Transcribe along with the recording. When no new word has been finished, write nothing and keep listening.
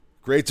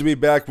Great to be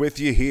back with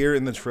you here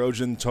in the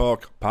Trojan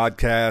Talk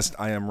podcast.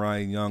 I am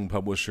Ryan Young,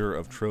 publisher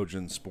of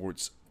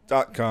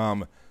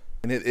TrojanSports.com,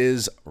 and it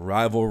is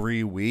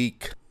rivalry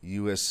week.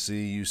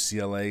 USC,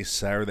 UCLA,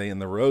 Saturday in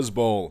the Rose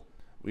Bowl.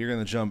 We are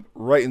going to jump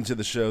right into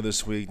the show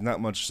this week.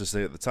 Not much to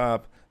say at the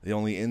top. The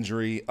only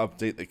injury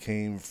update that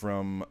came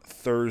from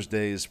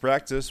Thursday's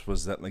practice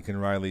was that Lincoln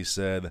Riley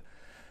said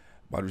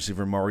wide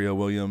receiver Mario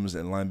Williams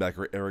and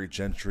linebacker Eric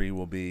Gentry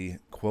will be,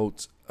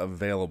 quote,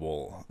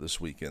 available this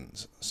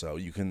weekend. So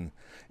you can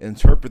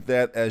interpret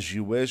that as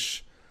you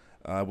wish.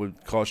 I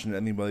would caution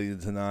anybody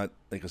to not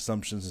make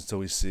assumptions until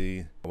we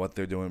see what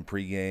they're doing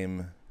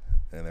pregame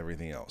and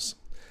everything else.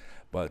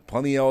 But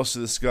plenty else to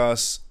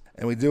discuss,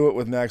 and we do it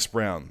with Max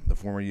Brown, the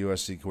former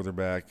USC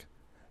quarterback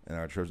and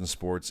our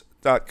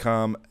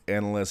TrojanSports.com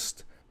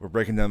analyst. We're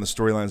breaking down the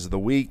storylines of the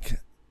week.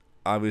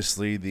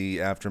 Obviously, the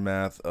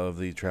aftermath of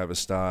the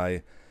Travis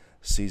Dye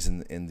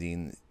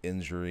season-ending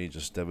injury,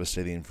 just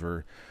devastating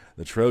for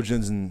the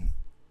Trojans and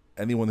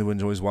anyone who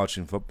enjoys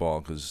watching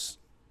football because,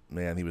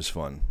 man, he was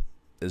fun.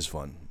 Is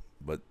fun,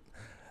 but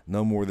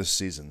no more this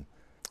season.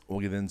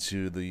 We'll get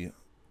into the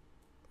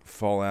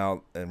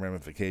fallout and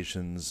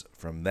ramifications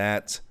from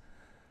that.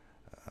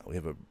 We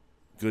have a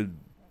good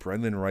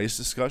Brendan Rice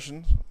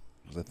discussion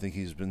because I think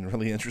he's been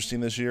really interesting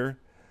this year.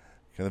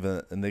 Kind of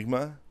an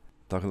enigma.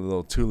 Talking a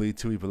little Tuli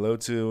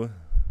Pelotu,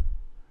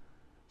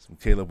 some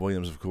Caleb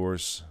Williams, of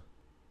course,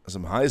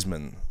 some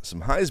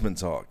Heisman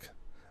talk.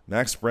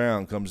 Max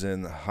Brown comes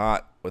in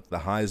hot with the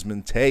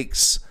Heisman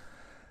takes.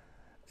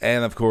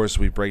 And, of course,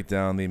 we break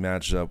down the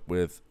matchup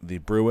with the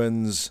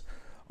Bruins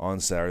on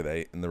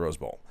Saturday in the Rose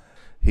Bowl.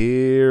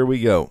 Here we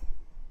go.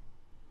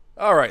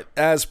 All right,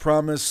 as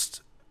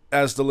promised,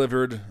 as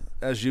delivered,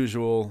 as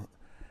usual,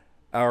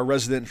 our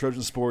resident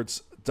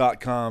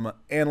TrojanSports.com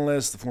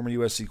analyst, the former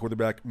USC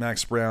quarterback,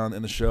 Max Brown,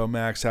 in the show.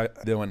 Max, how you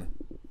doing?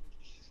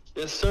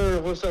 Yes,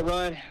 sir. What's up,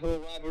 Ryan? A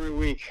little rivalry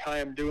week. I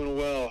am doing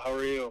well. How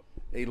are you?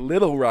 A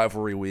little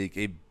rivalry week.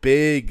 A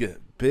big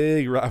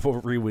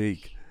rivalry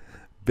week.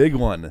 Big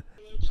one.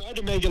 They tried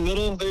to make it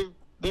little.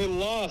 They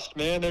lost,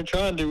 man. They're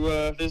trying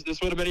to this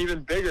would have been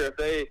even bigger if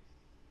they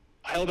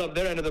held up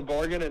their end of the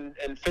bargain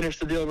and finished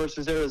the deal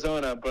versus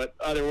Arizona. But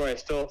either way,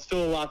 still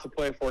a lot to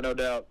play for, no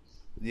doubt.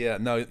 Yeah,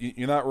 no,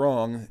 you're not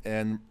wrong,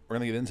 and we're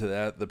going to get into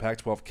that, the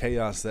Pac-12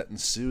 chaos that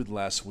ensued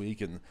last week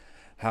and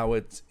how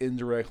it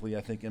indirectly,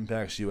 I think,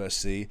 impacts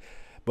USC.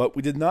 But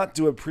we did not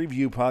do a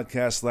preview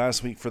podcast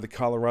last week for the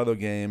Colorado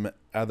game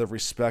out of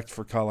respect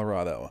for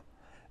Colorado.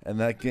 And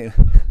that game...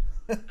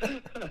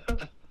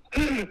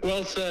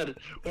 Well said.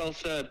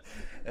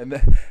 And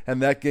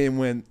that game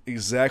went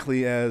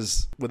exactly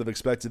as would have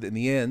expected in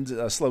the end.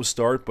 A slow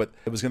start, but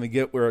it was going to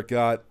get where it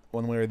got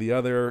one way or the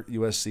other.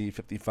 USC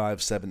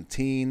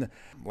 55-17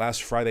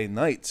 last Friday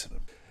night.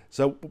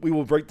 So we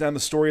will break down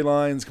the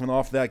storylines coming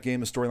off that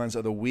game, the storylines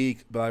of the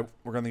week, but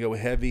we're going to go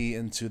heavy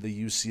into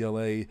the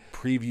UCLA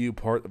preview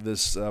part of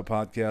this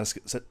podcast,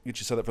 get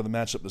you set up for the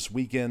matchup this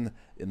weekend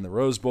in the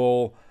Rose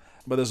Bowl.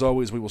 But as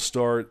always, we will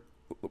start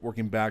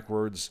working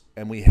backwards,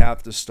 and we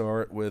have to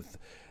start with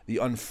the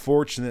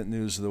unfortunate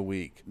news of the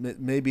week.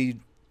 Maybe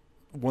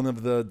one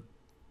of the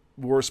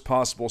worst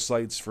possible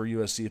sights for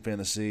USC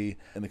fantasy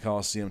in the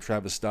Coliseum.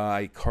 Travis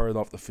Dye carted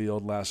off the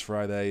field last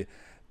Friday,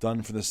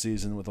 done for the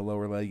season with a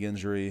lower leg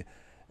injury.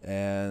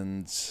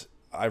 And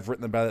I've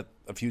written about it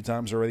a few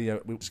times already.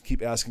 We just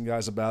keep asking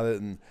guys about it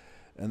and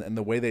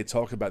the way they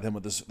talk about him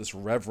with this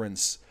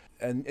reverence.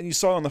 And you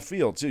saw it on the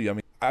field, too. I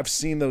mean, I've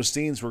seen those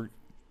scenes where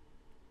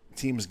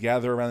teams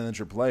gather around an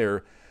injured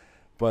player,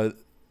 but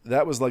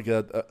that was like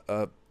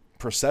a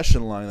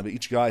procession line of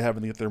each guy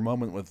having to get their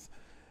moment with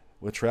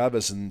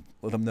Travis and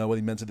let him know what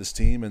he meant to this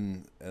team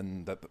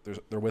and that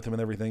they're with him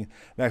and everything.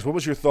 Max, what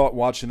was your thought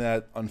watching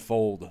that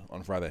unfold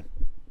on Friday?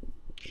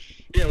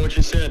 Yeah, what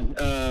you said,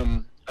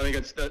 I think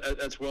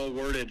that's well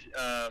worded.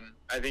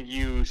 I think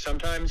you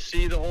sometimes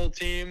see the whole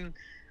team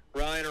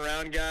rallying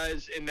around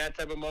guys in that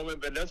type of moment,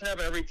 but it doesn't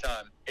happen every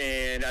time.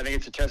 And I think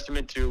it's a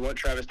testament to what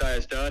Travis Dye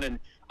has done. And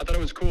I thought it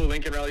was cool,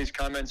 Lincoln Riley's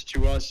comments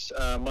to us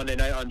Monday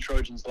night on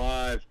Trojans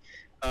Live.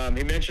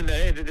 He mentioned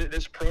that, hey,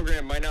 this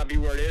program might not be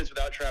where it is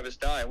without Travis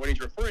Dye. And what he's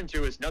referring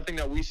to is nothing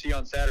that we see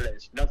on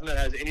Saturdays, nothing that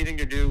has anything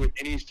to do with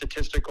any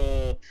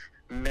statistical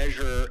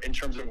measure in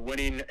terms of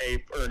winning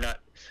a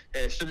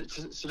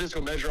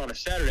statistical measure on a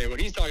Saturday. What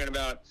he's talking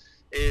about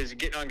is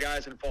getting on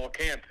guys in fall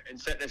camp and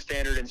setting a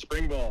standard in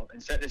spring ball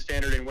and setting a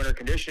standard in winter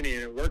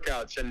conditioning and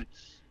workouts. And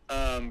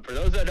for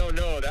those that don't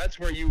know, that's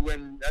where you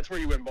win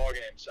ball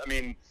games. I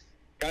mean,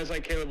 guys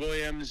like Caleb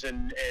Williams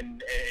and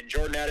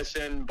Jordan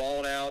Addison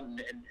balling out,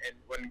 and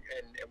when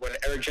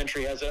Eric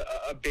Gentry has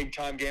a big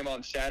time game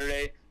on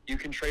Saturday, you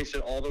can trace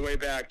it all the way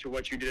back to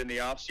what you did in the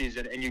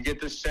offseason, and you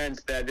get the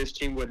sense that this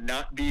team would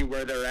not be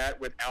where they're at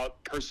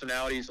without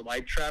personalities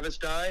like Travis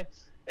Dye.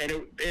 And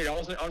it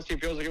also honestly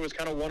feels like it was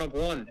kind of one of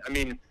one. I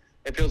mean,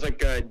 it feels like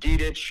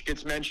Dedich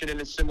gets mentioned in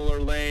a similar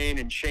lane,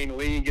 and Shane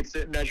Lee gets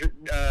mentioned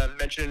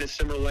in a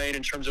similar lane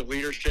in terms of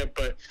leadership.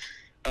 But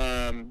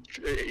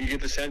you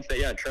get the sense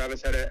that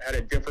Travis had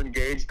a different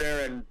gauge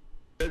there, and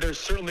they're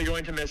certainly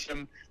going to miss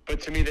him, but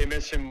to me, they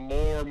miss him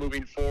more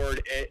moving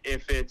forward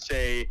if it's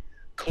a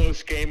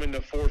close game in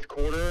the fourth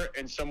quarter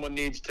and someone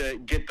needs to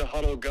get the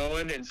huddle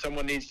going and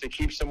someone needs to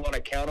keep someone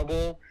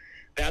accountable.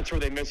 That's where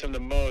they miss him the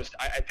most.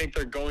 I think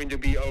they're going to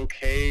be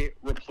okay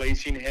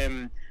replacing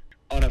him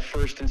on a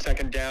first and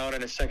second down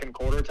and a second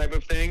quarter type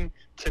of thing.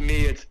 To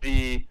me, it's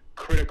the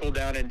critical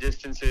down and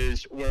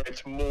distances where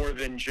it's more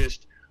than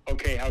just,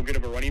 okay, how good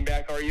of a running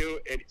back are you?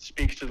 It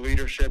speaks to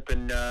leadership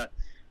and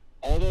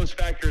all those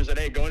factors that,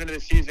 hey, going into the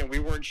season, we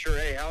weren't sure,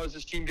 hey, how is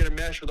this team going to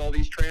mesh with all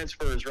these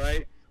transfers,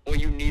 right? Well,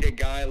 you need a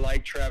guy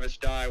like Travis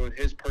Dye with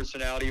his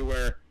personality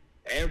where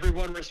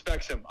everyone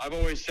respects him. I've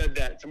always said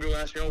that. Some people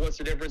ask me, what's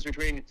the difference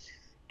between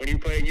when you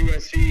play at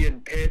USC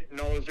and Pitt and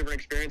all those different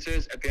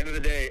experiences? At the end of the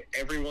day,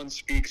 everyone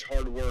speaks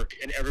hard work,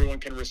 and everyone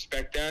can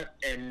respect that.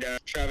 And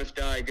Travis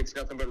Dye gets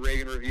nothing but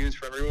Reagan reviews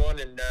from everyone,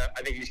 and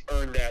I think he's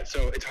earned that.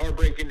 So it's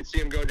heartbreaking to see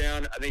him go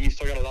down. I think he's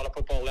still got a lot of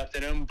football left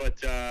in him,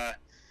 but a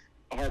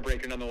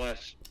heartbreaker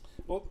nonetheless.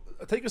 Well,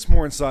 take us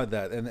more inside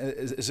that. And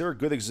is there a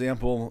good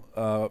example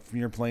from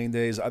your playing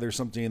days, either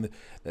something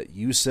that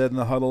you said in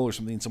the huddle or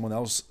something someone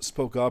else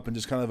spoke up, and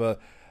just kind of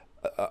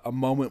a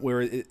moment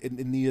where it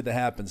needed to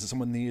happen, so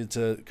someone needed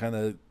to kind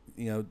of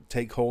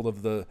take hold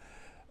of the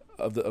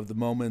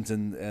moment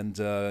and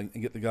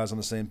get the guys on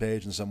the same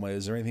page in some way?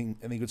 Is there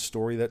any good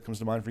story that comes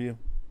to mind for you?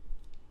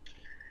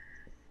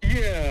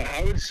 Yeah,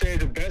 I would say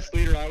the best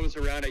leader I was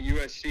around at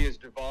USC is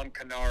Devon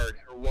Kennard,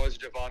 or was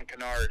Devon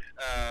Kennard.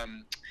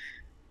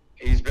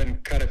 He's been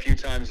cut a few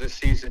times this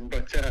season,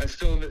 but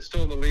still in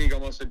the league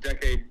almost a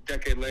decade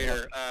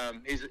later.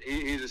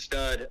 He's a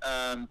stud,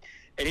 and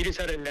he just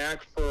had a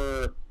knack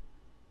for,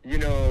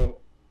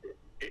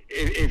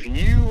 if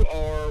you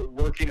are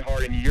working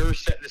hard and you're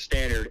setting the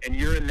standard and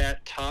you're in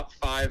that top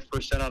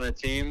 5% on a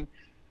team,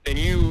 then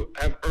you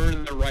have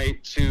earned the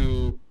right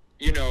to,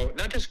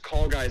 not just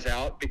call guys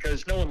out,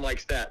 because no one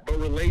likes that, but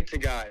relate to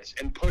guys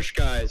and push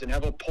guys and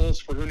have a pulse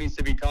for who needs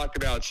to be talked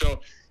about.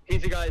 So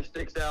he's a guy that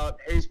sticks out.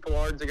 Hayes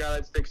Pillard's a guy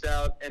that sticks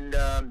out. And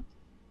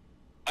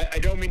I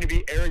don't mean to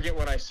be arrogant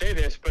when I say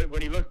this, but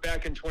when you look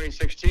back in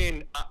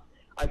 2016,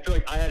 I feel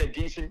like I had a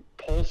decent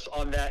pulse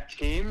on that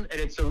team, and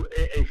it's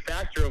a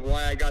factor of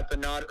why I got the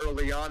nod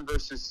early on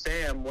versus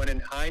Sam, when in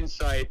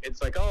hindsight,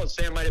 it's like, oh,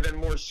 Sam might have been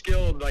more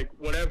skilled, like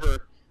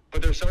whatever.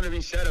 But there's something to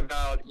be said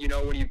about,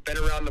 when you've been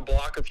around the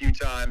block a few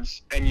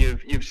times and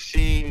you've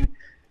seen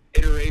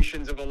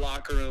iterations of a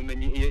locker room,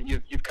 and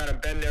you've kind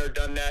of been there,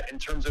 done that in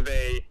terms of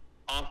a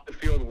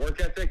off-the-field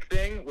work ethic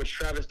thing, which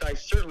Travis Dye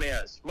certainly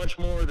has, much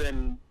more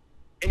than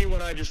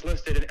anyone I just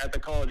listed at the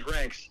college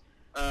ranks.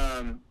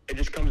 It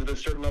just comes with a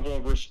certain level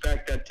of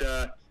respect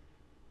that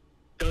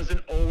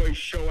doesn't always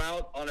show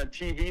out on a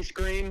TV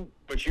screen,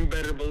 but you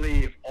better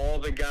believe all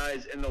the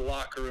guys in the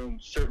locker room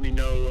certainly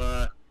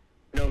know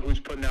who's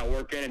putting that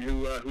work in and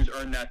who's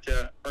earned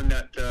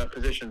that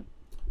position.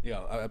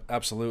 Yeah,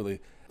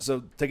 absolutely.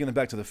 So taking it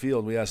back to the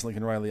field, we asked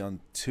Lincoln Riley on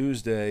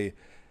Tuesday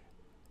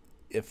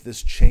if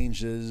this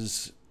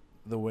changes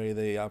the way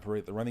they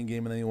operate the running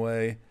game in any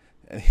way,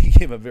 and he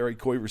gave a very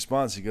coy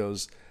response. He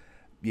goes,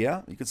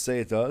 yeah, you could say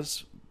it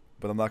does,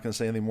 but I'm not going to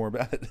say anything more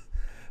about it.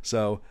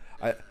 So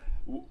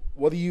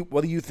what do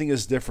you think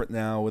is different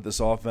now with this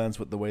offense,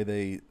 with the way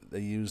they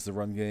use the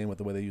run game, with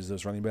the way they use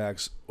those running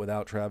backs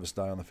without Travis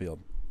Dye on the field?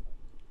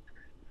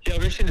 Yeah,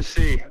 interesting to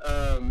see.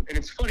 And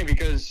it's funny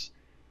because,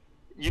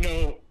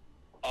 to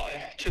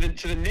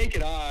the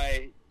naked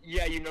eye,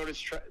 yeah, you notice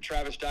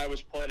Travis Dye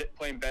was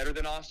playing better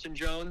than Austin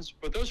Jones,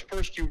 but those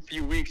first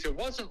few weeks, it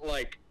wasn't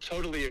like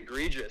totally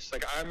egregious.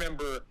 Like, I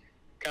remember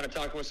kind of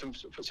talking with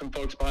some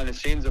folks behind the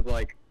scenes of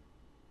like,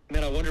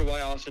 man, I wonder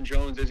why Austin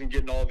Jones isn't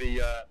getting all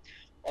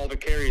the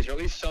carries, or at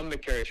least some of the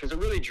carries, because it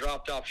really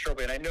dropped off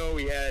sharply. And I know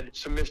he had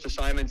some missed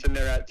assignments in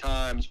there at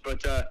times,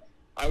 but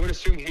I would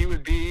assume he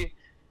would be,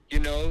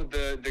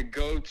 the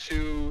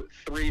go-to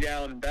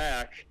 3-down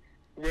back,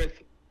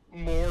 with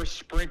more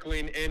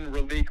sprinkling in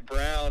Raleek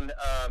Brown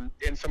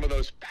in some of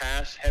those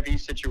pass-heavy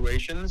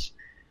situations.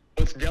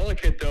 What's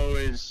delicate, though,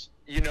 is,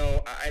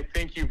 I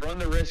think you've run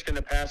the risk in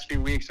the past few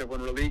weeks of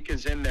when Raleek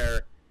is in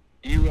there,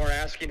 you are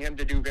asking him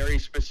to do very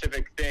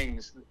specific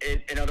things.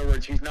 In other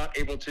words, he's not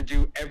able to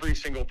do every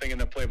single thing in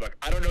the playbook.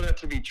 I don't know that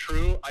to be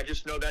true. I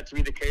just know that to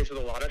be the case with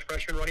a lot of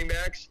freshman running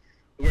backs,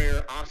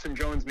 where Austin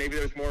Jones, maybe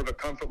there's more of a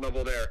comfort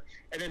level there.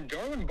 And then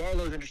Darwin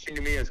Barlow is interesting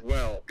to me as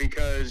well,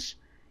 because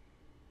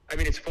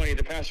it's funny.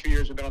 The past few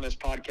years we've been on this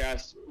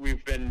podcast,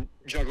 we've been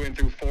juggling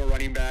through 4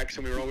 running backs,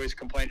 and we were always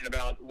complaining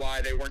about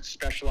why they weren't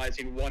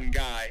specializing one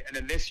guy. And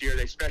then this year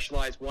they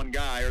specialize one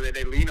guy, or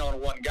they lean on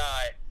one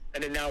guy.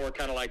 And then now we're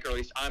kind of like, or at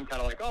least I'm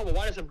kind of like, oh, well,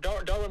 why doesn't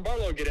Darwin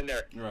Barlow get in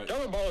there? Right.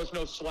 Darwin Barlow is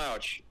no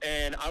slouch,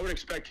 and I would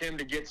expect him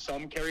to get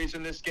some carries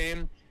in this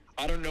game.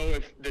 I don't know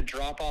if the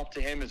drop-off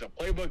to him is a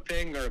playbook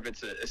thing or if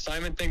it's an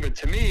assignment thing, but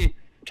to me,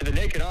 to the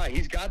naked eye,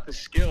 he's got the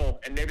skill,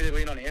 and maybe they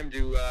lean on him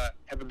to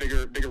have a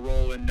bigger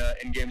role in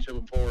games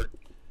moving forward.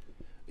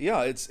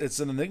 Yeah, it's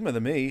an enigma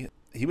to me.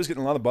 He was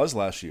getting a lot of buzz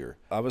last year.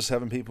 I was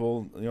having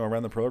people,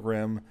 around the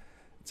program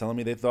telling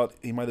me they thought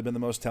he might have been the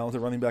most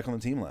talented running back on the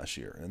team last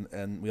year.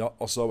 And we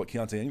all saw what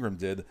Keontae Ingram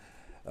did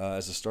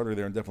as a starter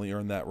there and definitely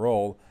earned that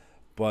role.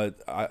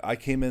 But I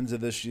came into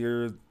this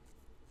year,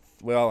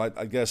 well,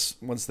 I guess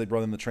once they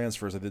brought in the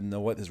transfers, I didn't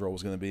know what his role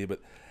was going to be.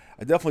 But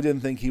I definitely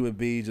didn't think he would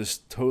be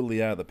just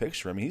totally out of the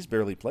picture. I mean, he's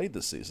barely played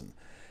this season.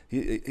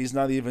 He's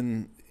not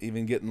even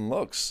getting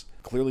looks.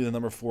 Clearly the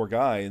number 4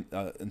 guy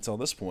until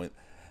this point.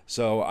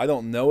 So I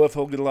don't know if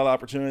he'll get a lot of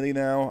opportunity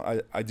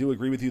now. I do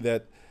agree with you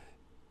that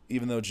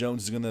even though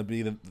Jones is going to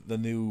be the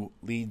new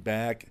lead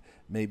back,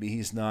 maybe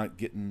he's not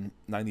getting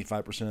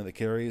 95% of the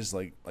carries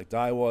like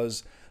Dye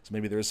was. So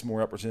maybe there is some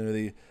more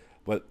opportunity.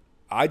 But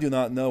I do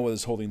not know what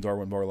is holding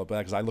Darwin Barlow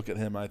back, because I look at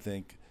him, I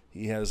think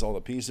he has all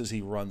the pieces.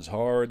 He runs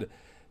hard.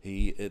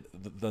 The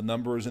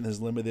numbers in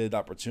his limited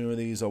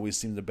opportunities always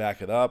seem to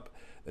back it up.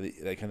 He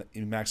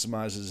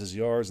maximizes his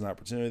yards and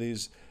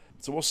opportunities.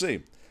 So we'll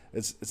see.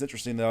 It's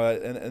interesting though,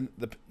 and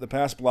the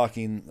pass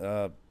blocking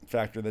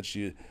factor that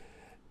you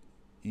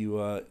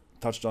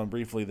touched on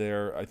briefly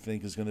there, I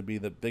think is going to be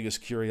the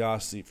biggest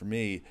curiosity for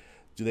me.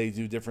 Do they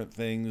do different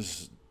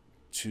things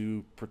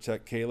to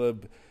protect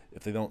Caleb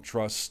if they don't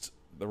trust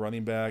the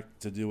running back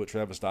to do what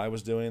Travis Dye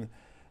was doing?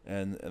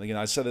 And again,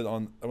 I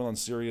went on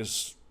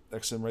Sirius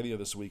XM radio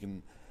this week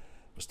and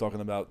was talking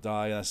about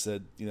Dye, and I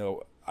said,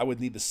 I would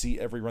need to see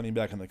every running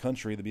back in the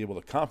country to be able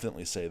to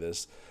confidently say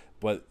this.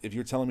 But if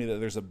you're telling me that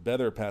there's a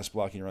better pass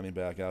blocking running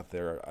back out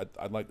there,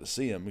 I'd like to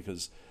see him,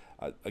 because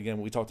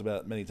again, we talked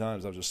about it many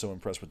times. I was just so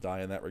impressed with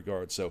Dye in that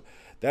regard. So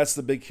that's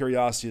the big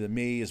curiosity to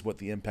me, is what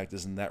the impact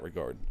is in that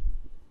regard.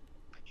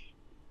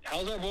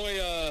 How's our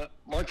boy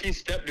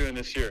Marquise Stepp doing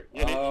this year?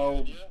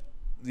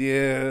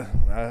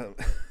 Yeah.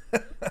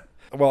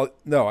 Well,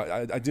 no,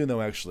 I do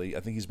know, actually.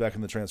 I think he's back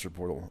in the transfer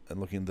portal and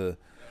looking to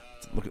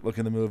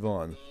move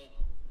on.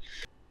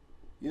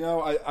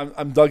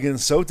 I'm dug in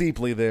so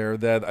deeply there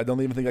that I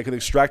don't even think I could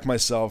extract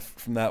myself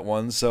from that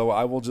one. So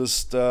I will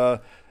just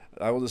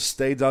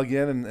stay dug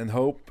in and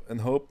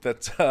hope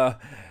that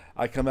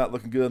I come out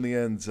looking good in the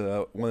end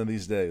one of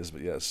these days.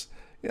 But yes,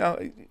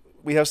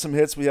 we have some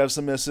hits, we have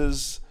some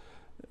misses.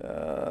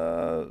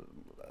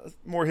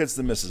 More hits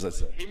than misses, I'd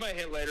say. He might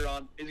hit later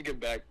on. He's a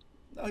good back.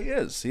 No, he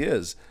is.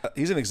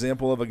 He's an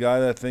example of a guy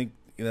that I think,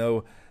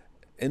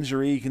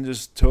 injury can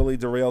just totally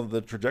derail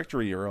the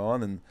trajectory you're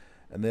on,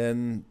 and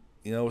then,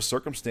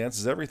 circumstance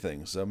is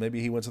everything. So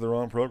maybe he went to the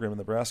wrong program in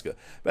Nebraska.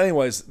 But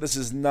anyways, this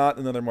is not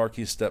another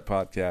Marquise Stepp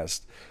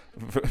podcast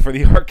for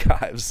the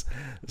archives.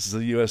 This is a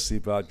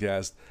USC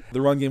podcast. The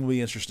run game will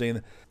be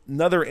interesting.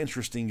 Another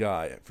interesting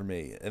guy for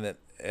me,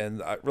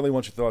 and I really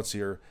want your thoughts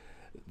here.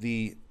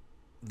 The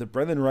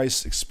Brendan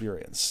Rice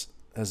experience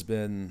has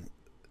run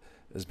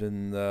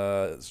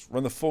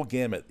the full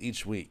gamut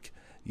each week.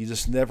 You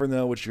just never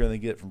know what you're going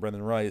to get from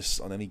Brendan Rice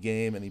on any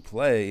game, any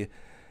play.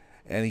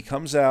 And he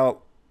comes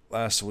out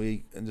last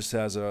week and just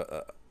has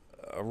a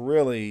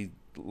really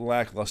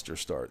lackluster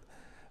start.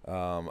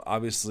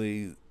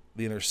 Obviously,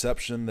 the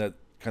interception that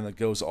kind of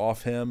goes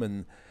off him,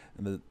 and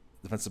the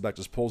defensive back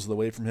just pulls it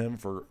away from him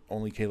for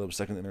only Caleb's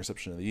second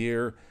interception of the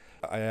year.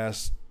 I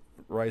asked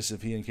Rice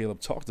if he and Caleb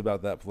talked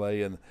about that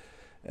play, and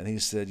he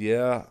said,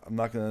 "Yeah, I'm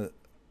not gonna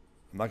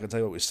tell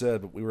you what we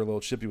said, but we were a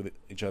little chippy with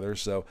each other."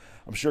 So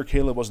I'm sure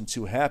Caleb wasn't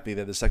too happy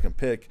that the second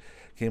pick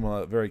came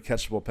on a very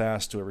catchable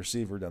pass to a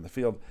receiver down the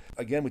field.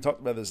 Again, we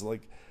talked about this,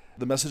 like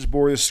the message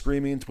board is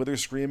screaming,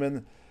 Twitter's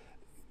screaming.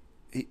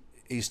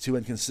 He's too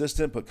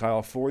inconsistent. Put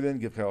Kyle Ford in,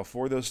 give Kyle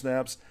Ford those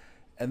snaps.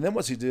 And then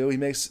what's he do? He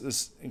makes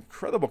this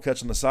incredible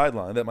catch on the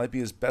sideline. That might be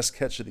his best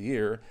catch of the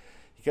year.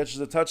 He catches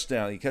a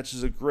touchdown. He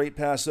catches a great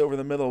pass over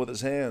the middle with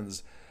his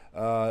hands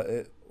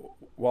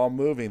while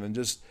moving, and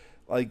just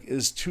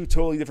is two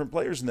totally different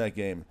players in that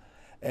game.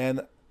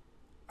 And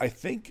I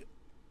think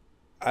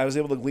I was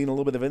able to glean a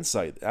little bit of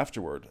insight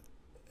afterward.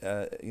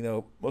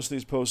 Most of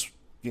these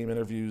post-game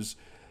interviews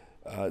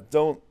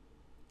don't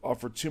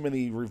offer too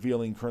many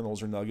revealing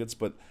kernels or nuggets,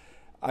 but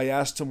I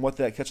asked him what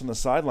that catch on the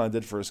sideline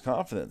did for his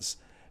confidence.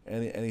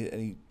 And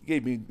he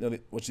gave me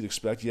what you'd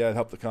expect. Yeah, it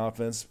helped the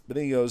confidence. But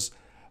then he goes,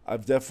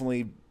 I've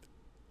definitely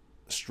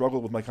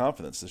struggled with my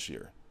confidence this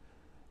year.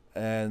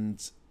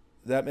 And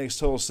that makes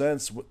total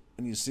sense when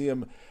you see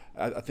him.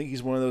 I think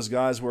he's one of those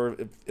guys where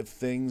if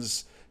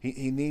things,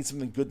 he needs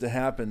something good to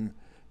happen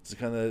to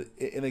kind of,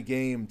 in a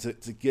game, to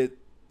get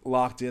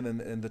locked in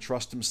and to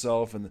trust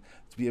himself and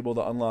to be able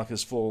to unlock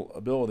his full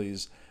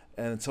abilities.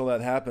 And until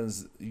that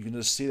happens, you can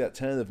just see that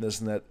tentativeness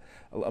and that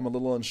I'm a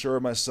little unsure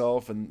of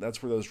myself, and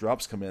that's where those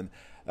drops come in.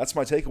 That's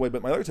my takeaway.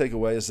 But my other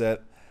takeaway is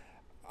that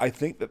I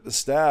think that the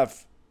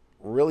staff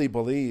really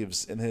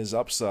believes in his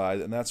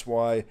upside, and that's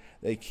why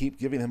they keep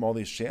giving him all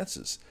these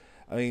chances.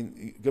 I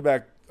mean, go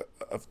back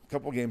a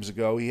couple games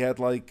ago, he had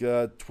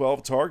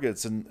 12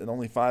 targets and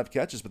only 5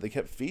 catches, but they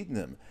kept feeding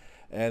him.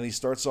 And he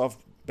starts off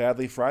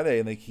badly Friday,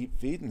 and they keep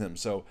feeding him.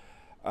 So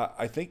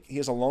I think he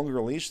has a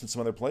longer leash than some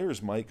other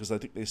players might, because I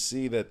think they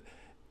see that,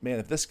 man,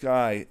 if this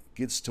guy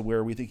gets to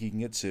where we think he can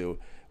get to,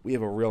 we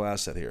have a real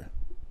asset here.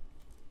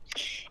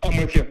 I'm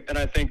with you, and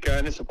I think,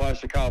 and this applies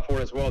to Kyle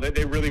Ford as well,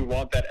 they really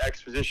want that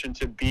X position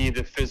to be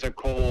the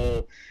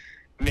physical,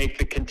 make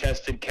the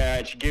contested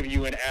catch, give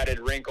you an added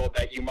wrinkle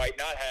that you might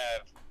not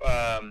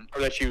have,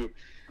 or that you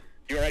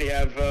already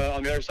have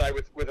on the other side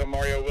with a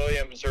Mario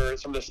Williams or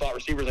some of the slot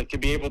receivers, like to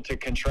be able to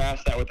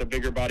contrast that with a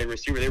bigger body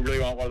receiver. They really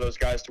want one of those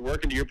guys to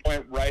work. And to your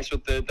point, Rice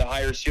with the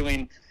higher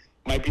ceiling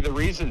might be the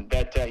reason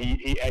that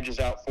he edges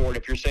out Ford.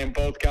 If you're saying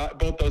both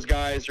those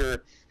guys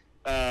are,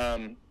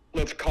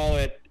 let's call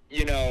it,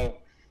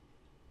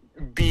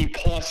 B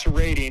plus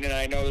rating, and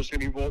I know there's going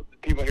to be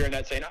people hearing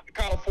that saying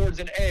Kyle Ford's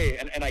an A,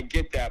 and I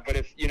get that. But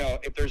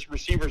if there's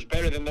receivers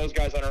better than those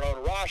guys on our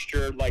own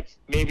roster, like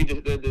maybe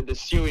the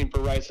ceiling for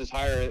Rice is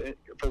higher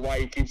for why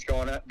he keeps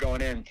going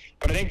in.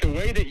 But I think the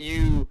way that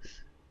you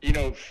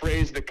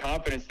phrase the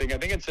confidence thing, I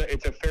think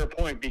it's a fair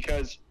point,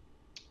 because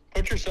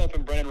put yourself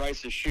in Brennan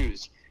Rice's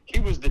shoes. He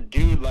was the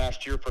dude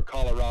last year for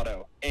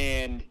Colorado,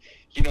 and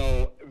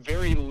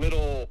very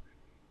little,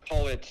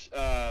 call it,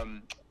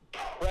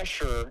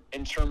 pressure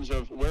in terms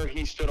of where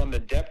he stood on the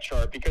depth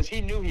chart, because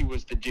he knew he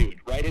was the dude,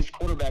 right? His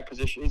quarterback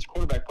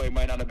play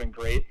might not have been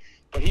great,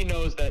 but he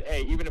knows that,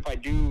 hey, even if I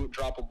do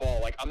drop a ball,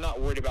 like, I'm not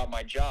worried about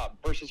my job.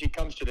 Versus he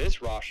comes to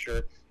this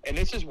roster, and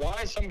this is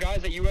why some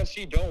guys at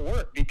USC don't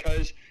work,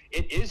 because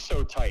it is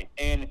so tight,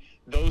 and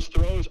those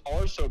throws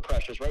are so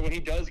precious, right? When he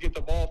does get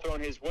the ball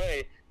thrown his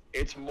way,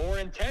 it's more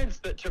intense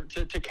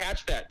to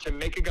catch that, to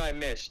make a guy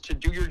miss, to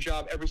do your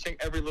job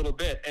every little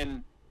bit.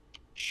 And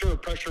sure,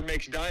 pressure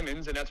makes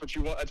diamonds, and that's what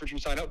you want. That's what you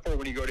sign up for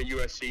when you go to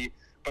USC.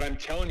 But I'm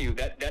telling you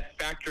that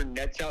factor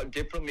nets out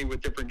differently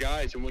with different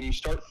guys. And when you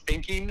start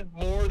thinking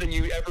more than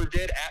you ever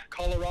did at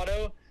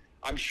Colorado,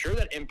 I'm sure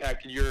that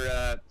impacted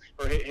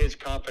his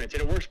confidence.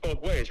 And it works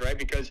both ways, right?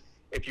 Because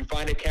if you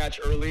find a catch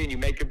early and you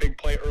make a big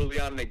play early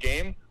on in the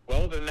game,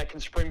 well, then that can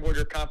springboard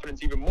your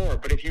confidence even more.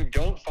 But if you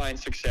don't find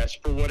success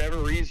for whatever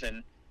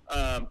reason,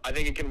 I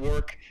think it can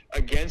work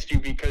against you,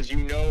 because you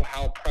know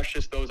how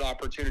precious those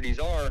opportunities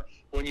are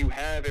when you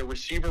have a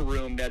receiver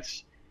room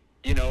that's,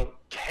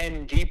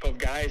 10 deep of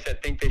guys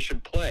that think they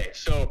should play.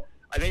 So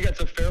I think that's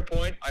a fair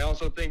point. I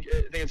also think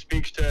it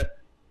speaks to,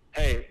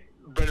 hey,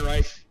 Brennan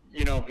Rice,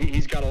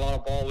 he's got a lot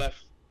of ball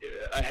left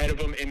ahead of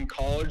him in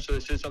college, so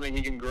this is something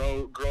he can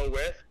grow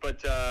with.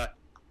 But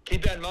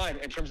keep that in mind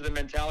in terms of the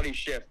mentality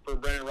shift for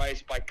Brennan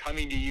Rice by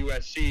coming to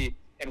USC,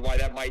 and why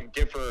that might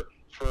differ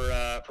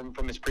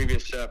from his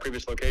previous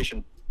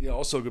location. Yeah,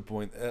 also a good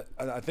point.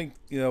 I think,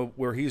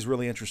 where he's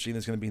really interesting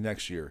is going to be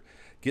next year.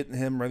 Getting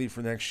him ready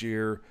for next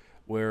year,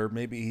 where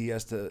maybe he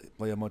has to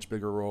play a much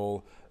bigger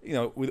role.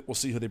 We'll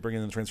see who they bring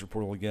in the transfer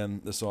portal again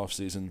this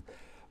offseason.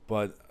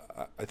 But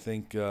I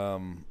think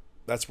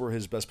that's where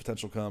his best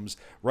potential comes.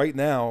 Right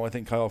now, I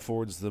think Kyle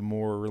Ford's the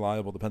more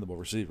reliable, dependable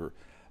receiver.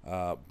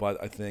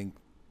 But I think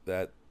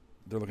that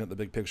they're looking at the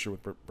big picture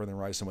with Brennan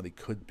Rice and what he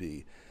could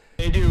be.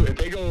 They do. If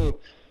they go,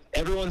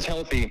 everyone's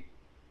healthy,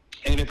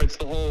 and if it's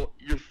the whole,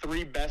 your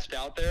three best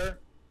out there,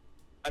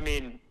 I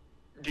mean,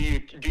 do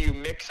you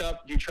mix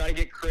up? Do you try to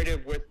get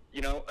creative with,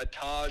 a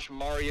Taj,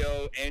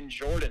 Mario, and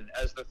Jordan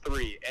as the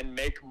three, and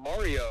make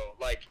Mario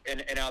like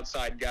an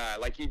outside guy,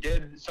 like he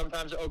did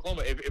sometimes at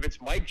Oklahoma? If it's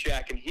Mike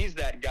Jack and he's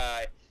that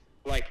guy,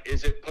 like,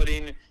 is it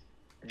putting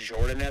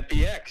Jordan at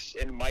the X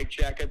and Mike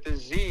Jack at the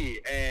Z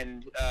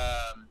and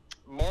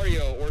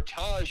Mario or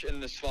Taj in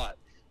the slot?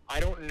 I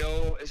don't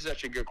know. This is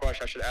actually a good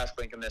question. I should ask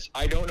Lincoln this.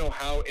 I don't know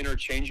how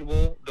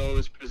interchangeable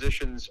those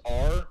positions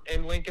are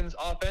in Lincoln's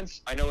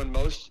offense. I know in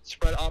most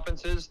spread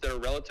offenses, they're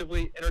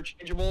relatively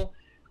interchangeable.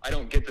 I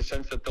don't get the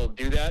sense that they'll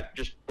do that,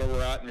 just where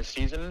we're at in the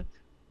season.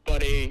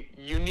 But a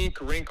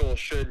unique wrinkle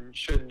should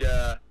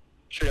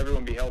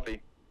everyone be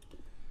healthy.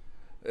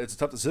 It's a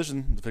tough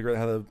decision to figure out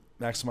how to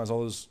maximize all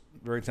those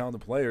very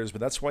talented players,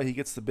 but that's why he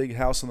gets the big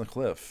house on the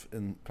cliff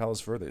in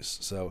Palos Verdes.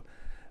 So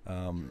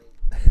I'm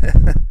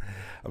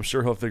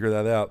sure he'll figure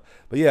that out.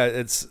 But yeah,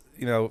 it's,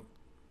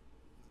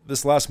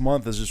 this last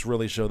month has just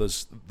really showed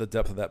us the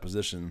depth of that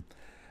position,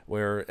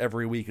 where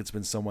every week it's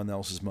been someone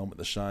else's moment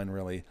to shine,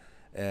 really.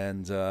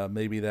 And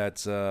maybe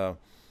that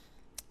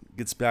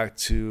gets back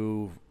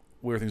to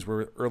where things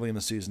were early in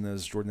the season,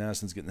 as Jordan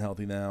Addison's getting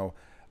healthy now.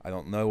 I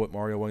don't know what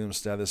Mario Williams'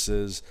 status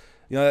is.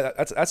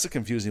 That's a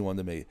confusing one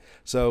to me.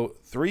 So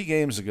 3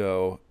 games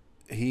ago,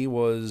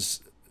 it's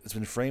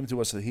been framed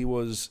to us that he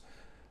was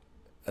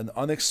an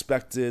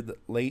unexpected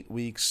late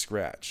week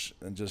scratch,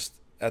 and just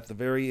at the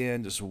very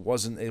end just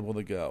wasn't able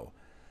to go.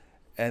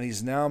 And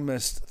he's now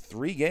missed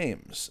 3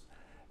 games,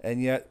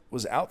 and yet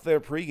was out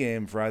there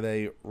pregame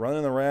Friday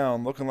running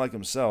around looking like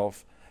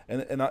himself.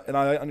 And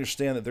I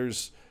understand that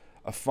there's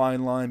a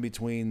fine line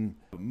between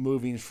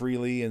moving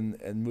freely and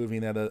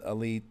moving at an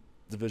elite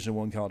Division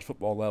I college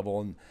football level,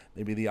 and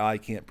maybe the eye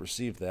can't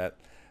perceive that.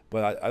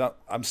 But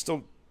I'm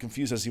still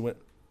confused as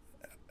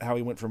how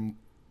he went from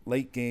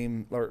late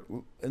game or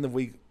end of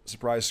week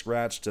surprise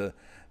scratch to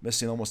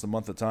missing almost a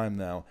month of time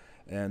now.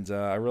 And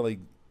I really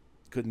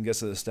couldn't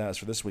guess at the stats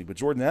for this week. But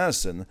Jordan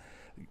Addison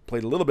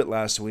played a little bit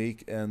last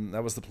week, and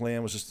that was the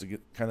plan, was just to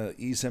kind of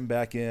ease him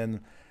back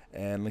in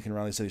and Lincoln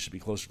Riley said he should be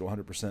closer to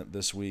 100%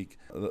 this week.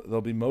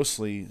 They'll be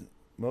mostly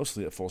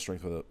at full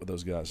strength with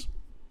those guys.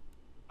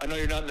 I know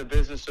you're not in the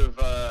business of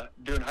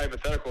doing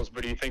hypotheticals,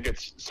 but do you think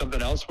it's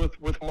something else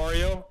with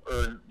Mario,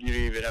 or do you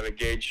even have a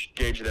gauge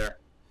there?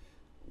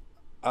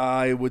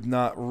 I would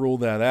not rule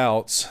that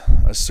out.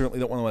 I certainly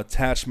don't want to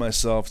attach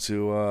myself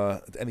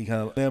to any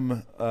kind of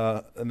limb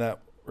in that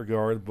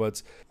regard,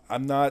 but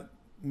I'm not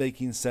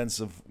making sense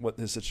of what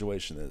his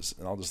situation is,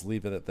 and I'll just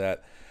leave it at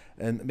that.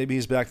 And maybe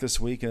he's back this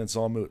week, and it's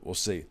all moot. We'll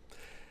see.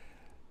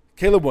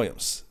 Caleb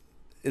Williams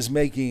has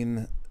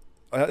made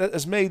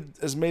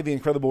the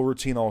incredible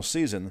routine all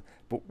season,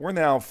 but we're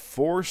now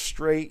 4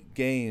 straight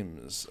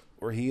games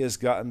where he has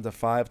gotten to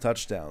 5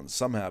 touchdowns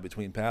somehow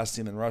between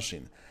passing and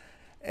rushing,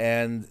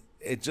 and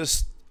it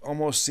just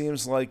almost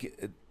seems like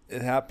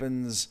it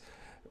happens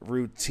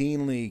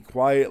routinely,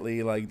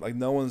 quietly, like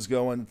no one's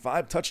going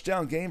 5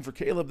 touchdown game for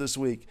Caleb this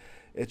week.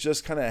 It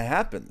just kind of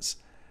happens.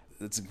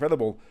 It's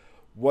incredible.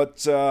 What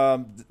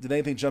did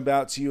anything jump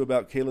out to you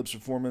about Caleb's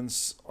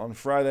performance on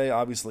Friday?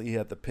 Obviously, he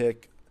had the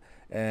pick,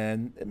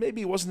 and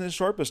maybe he wasn't his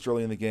sharpest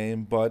early in the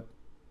game, but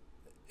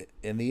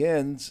in the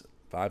end,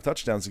 5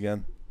 touchdowns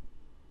again.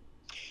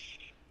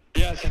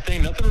 Yeah, that's the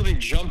thing. Nothing really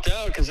jumped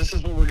out because this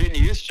is what we're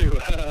getting used to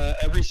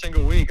every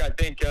single week. I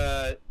think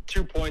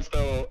 2 points,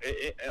 though,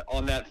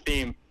 on that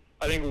theme.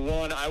 I think,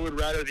 one, I would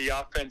rather the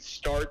offense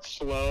start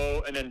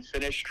slow and then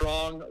finish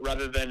strong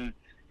rather than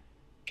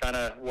kind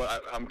of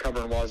what I'm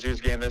covering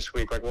Wazoo's game this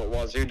week, like what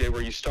Wazoo did,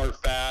 where you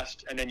start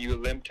fast and then you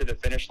limp to the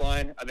finish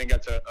line. I think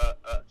that's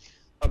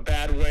a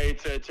bad way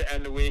to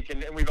end the week.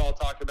 And we've all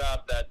talked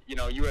about that,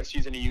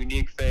 USC's in a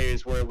unique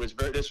phase where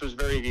this was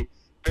very,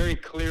 very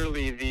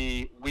clearly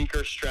the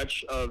weaker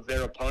stretch of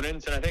their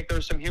opponents. And I think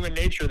there's some human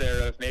nature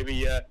there of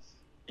maybe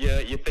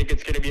you think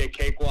it's going to be a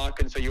cakewalk,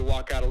 and so you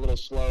walk out a little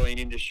slow and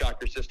you need to shock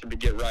your system to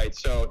get right.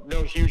 So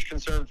no huge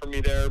concern for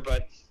me there,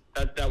 but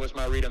that was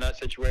my read on that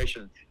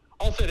situation.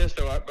 I'll say this,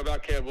 though,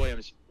 about Caleb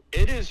Williams.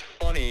 It is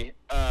funny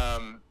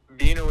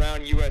being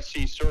around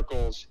USC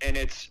circles, and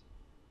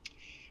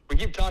we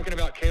keep talking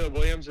about Caleb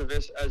Williams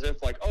as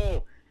if like,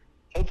 oh,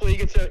 hopefully he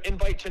gets an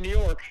invite to New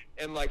York,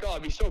 and like, oh,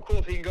 it'd be so cool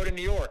if he can go to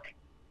New York.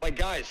 Like,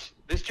 guys,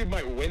 this dude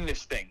might win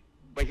this thing.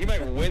 Like, he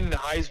might win the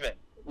Heisman.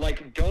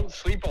 Like, don't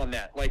sleep on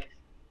that. Like,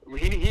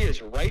 he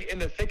is right in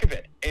the thick of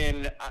it.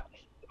 And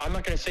I'm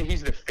not going to say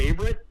he's the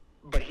favorite,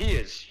 but he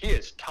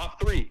is top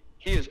 3.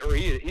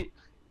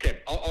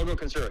 Okay, I'll go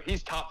conservative.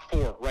 He's top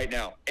 4 right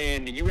now.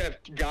 And you have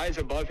guys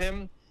above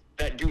him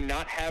that do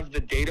not have the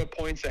data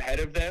points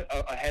ahead of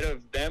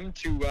them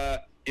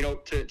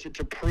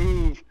to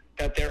prove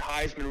that they're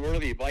Heisman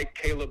worthy, like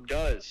Caleb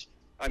does.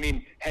 I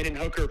mean, Hendon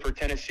Hooker for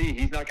Tennessee,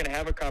 he's not going to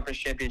have a conference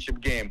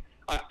championship game.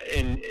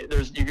 And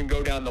you can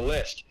go down the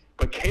list.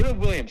 But Caleb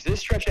Williams, this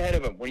stretch ahead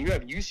of him, when you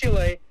have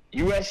UCLA,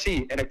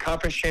 USC, and a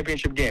conference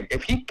championship game,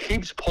 if he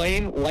keeps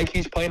playing like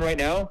he's playing right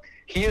now,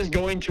 he is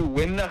going to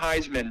win the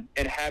Heisman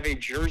and have a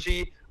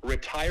jersey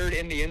retired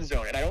in the end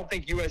zone. And I don't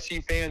think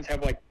USC fans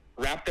have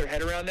wrapped their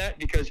head around that,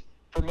 because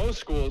for most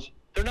schools,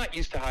 they're not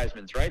used to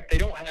Heismans, right? They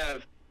don't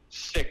have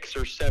 6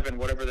 or 7,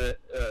 whatever the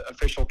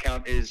official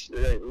count is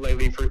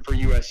lately for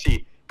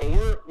USC. But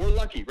we're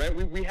lucky, right?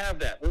 We have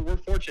that. We're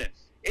fortunate.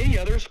 Any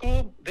other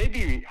school, they'd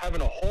be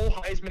having a whole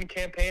Heisman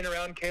campaign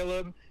around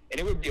Caleb, and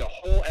it would be a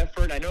whole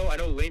effort. I know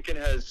Lincoln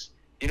has,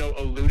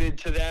 alluded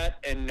to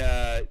that, and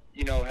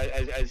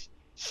has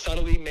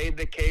subtly made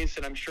the case,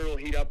 and I'm sure it'll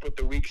heat up with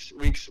the weeks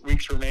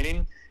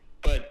remaining.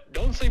 But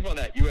don't sleep on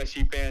that,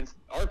 USC fans.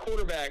 Our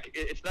quarterback,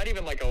 it's not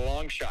even like a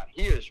long shot.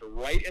 He is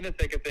right in the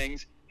thick of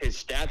things. His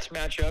stats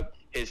match up.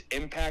 His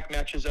impact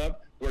matches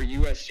up where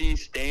USC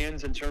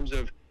stands in terms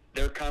of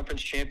their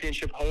conference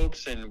championship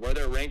hopes and where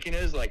their ranking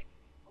is. Like,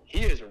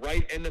 he is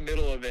right in the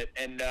middle of it.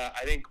 And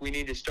I think we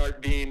need to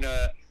start being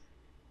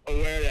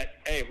aware that,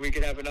 hey, we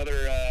could have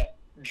another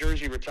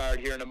jersey retired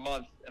here in a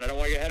month. And I don't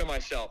want to get ahead of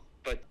myself,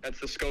 but that's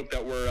the scope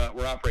that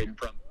we're operating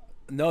from.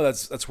 No,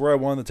 that's where I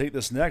wanted to take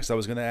this next. I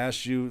was going to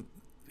ask you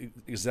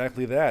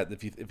exactly that.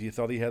 If you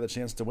thought he had a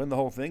chance to win the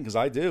whole thing, because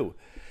I do,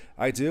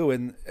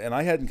 and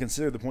I hadn't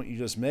considered the point you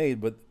just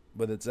made, but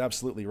it's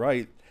absolutely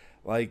right.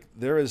 Like,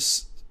 there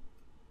is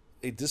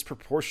a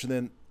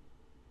disproportionate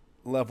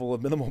level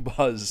of minimal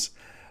buzz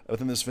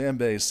within this fan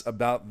base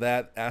about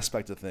that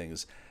aspect of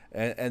things,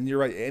 and you're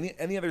right.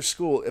 Any other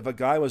school, if a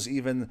guy was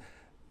even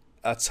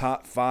a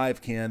top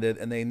 5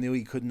 candidate and they knew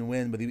he couldn't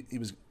win, but he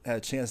had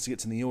a chance to get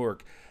to New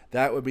York,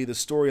 that would be the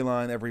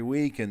storyline every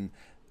week, and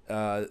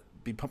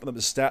be pumping up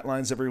his stat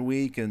lines every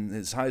week and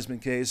his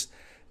Heisman case.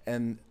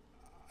 And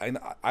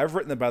I've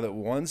written about it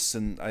once,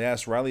 and I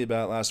asked Riley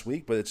about it last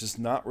week, but it's just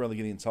not really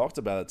getting talked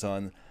about a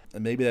ton.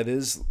 And maybe that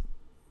is,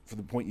 for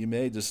the point you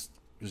made, just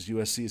because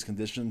USC is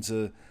conditioned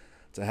to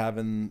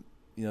having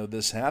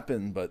this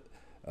happen, but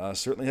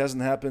certainly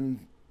hasn't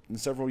happened in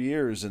several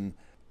years. And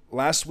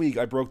last week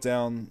I broke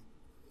down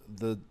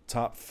the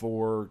top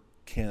 4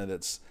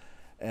 candidates,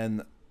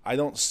 and I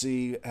don't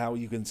see how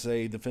you can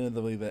say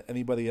definitively that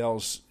anybody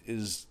else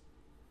is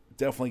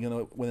definitely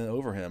going to win it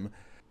over him.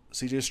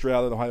 C.J.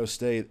 Stroud at Ohio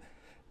State,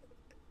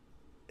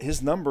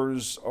 his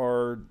numbers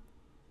are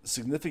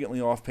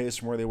significantly off pace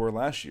from where they were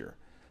last year.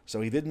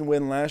 So he didn't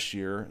win last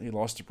year. He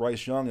lost to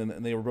Bryce Young,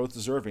 and they were both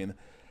deserving.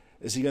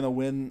 Is he going to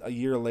win a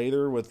year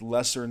later with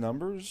lesser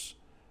numbers?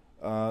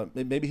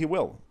 Maybe he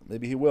will.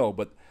 Maybe he will.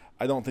 But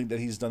I don't think that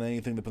he's done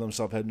anything to put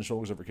himself head and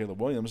shoulders over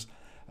Caleb Williams.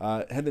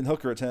 Hendon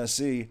Hooker at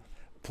Tennessee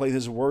played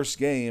his worst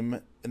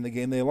game in the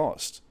game they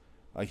lost.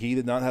 Like, he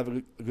did not have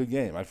a good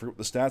game. I forget what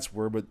the stats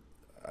were, but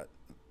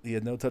he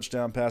had no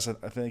touchdown pass, I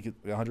think,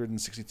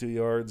 162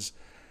 yards.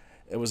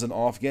 It was an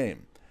off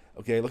game.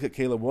 Okay, look at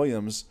Caleb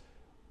Williams.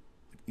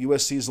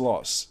 USC's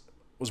loss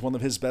was one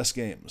of his best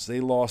games. They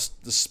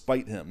lost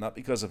despite him, not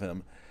because of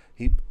him.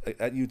 He,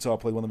 at Utah,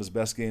 played one of his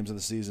best games of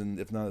the season,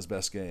 if not his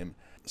best game.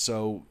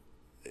 So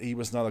he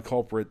was not a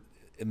culprit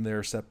in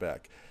their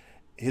setback.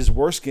 His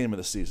worst game of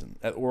the season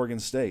at Oregon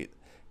State,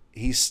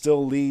 he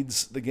still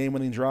leads the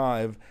game-winning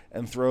drive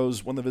and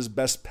throws one of his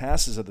best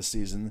passes of the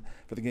season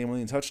for the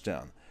game-winning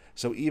touchdown.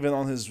 So even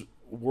on his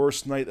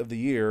worst night of the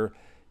year,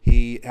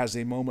 he has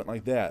a moment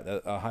like that,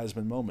 a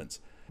Heisman moment.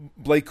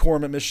 Blake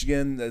Corum at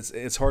Michigan,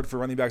 it's hard for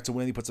running back to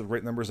win. He puts up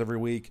great numbers every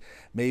week.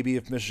 Maybe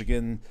if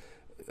Michigan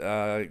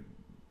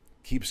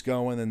keeps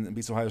going and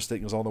beats Ohio State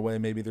and goes all the way,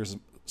 maybe there's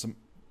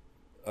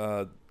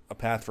a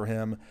path for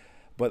him.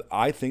 But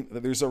I think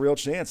that there's a real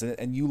chance,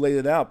 and you laid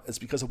it out. It's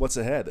because of what's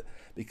ahead.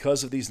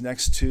 Because of these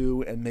next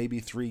 2 and maybe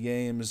 3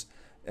 games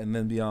and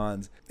then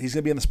beyond, he's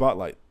going to be in the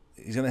spotlight.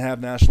 He's going to have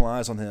national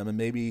eyes on him, and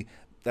maybe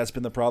that's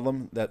been the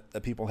problem,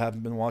 that people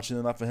haven't been watching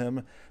enough of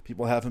him.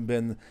 People haven't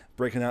been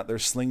breaking out their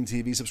Sling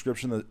TV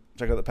subscription to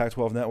check out the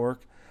Pac-12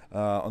 network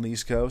on the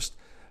East Coast.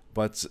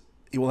 But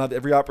he will have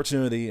every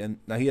opportunity, and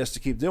now he has to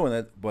keep doing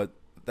it, but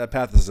that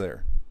path is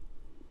there.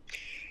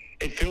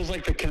 It feels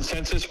like the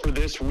consensus for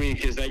this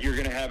week is that you're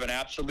going to have an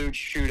absolute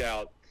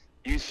shootout.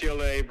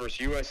 UCLA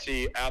versus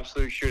USC,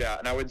 absolute shootout.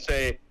 And I would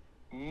say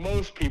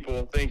most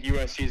people think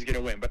USC is going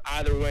to win, but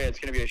either way, it's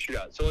going to be a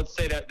shootout. So let's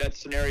say that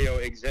scenario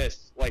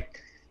exists.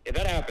 Like, if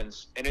that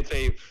happens and it's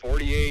a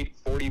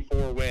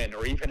 48-44 win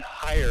or even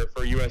higher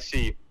for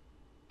USC,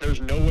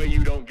 there's no way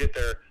you don't get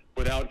there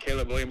without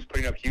Caleb Williams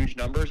putting up huge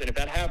numbers. And if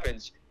that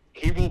happens,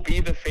 he will be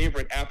the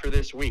favorite after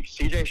this week.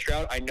 CJ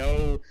Stroud, I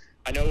know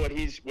what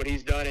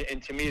he's done,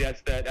 and to me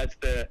that's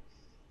the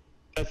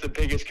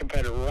biggest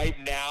competitor right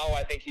now.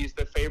 I think he's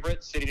the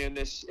favorite sitting in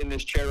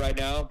this chair right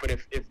now. But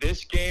if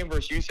this game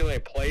versus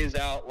UCLA plays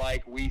out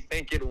like we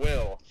think it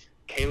will,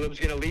 Caleb's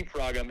going to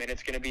leapfrog him, and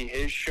it's going to be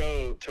his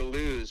show to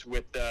lose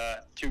with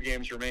 2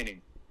 games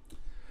remaining.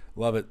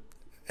 Love it.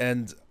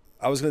 And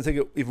I was going to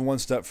take it even one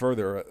step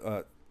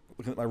further.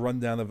 Looking at my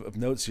rundown of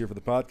notes here for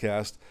the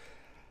podcast,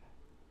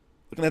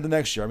 looking at the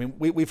next year. I mean,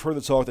 we've heard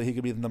the talk that he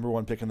could be the number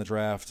 1 pick in the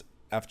draft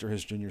after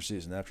his junior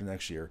season, after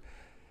next year.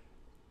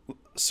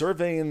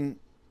 Surveying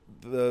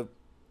the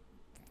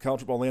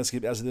college football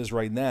landscape as it is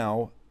right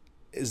now,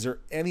 is there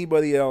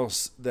anybody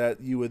else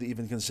that you would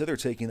even consider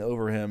taking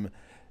over him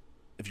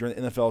if you're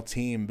an NFL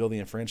team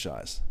building a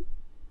franchise?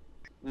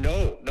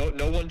 No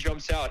one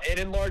jumps out. And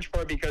in large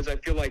part because I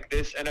feel like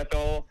this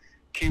NFL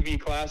QB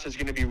class is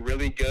going to be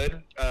really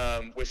good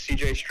with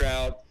CJ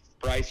Stroud,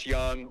 Bryce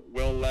Young,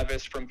 Will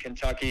Levis from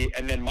Kentucky,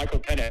 and then Michael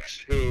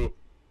Penix, who,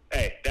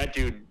 hey, that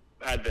dude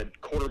had the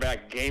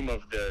quarterback game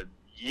of the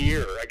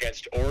year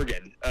against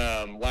Oregon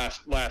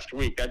last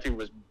week. That dude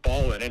was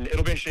balling, and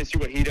it'll be interesting to see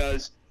what he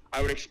does.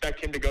 I would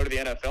expect him to go to the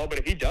NFL, but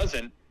if he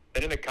doesn't,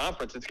 then in the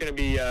conference it's going to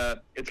be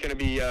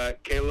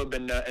Caleb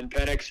and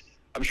Penix.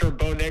 I'm sure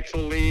Bo Nix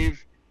will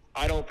leave.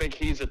 I don't think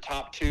he's a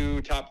top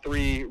 2, top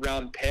 3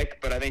 round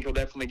pick, but I think he'll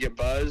definitely get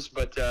buzz.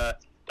 But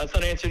that's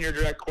not answering your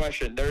direct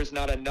question. There's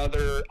not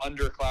another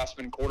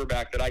underclassman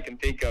quarterback that I can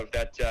think of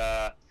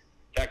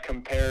that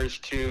compares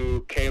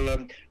to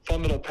Caleb.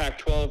 Fun little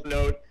Pac-12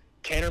 note.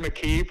 Tanner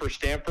McKee for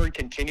Stanford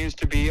continues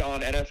to be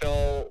on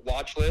NFL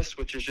watch list,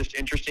 which is just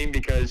interesting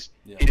because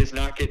he does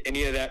not get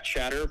any of that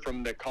chatter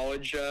from the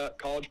college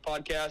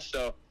podcast.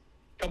 So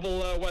a couple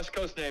West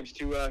Coast names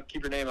to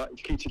keep your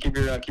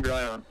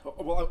eye on.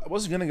 Well, I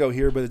wasn't going to go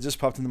here, but it just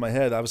popped into my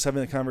head. I was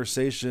having a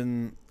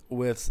conversation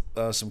with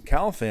some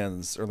Cal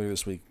fans earlier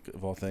this week,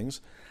 of all things,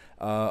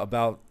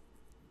 about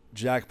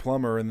Jack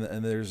Plummer,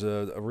 and there's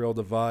a real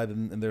divide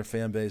in their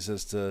fan base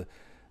as to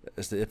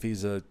if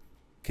he's a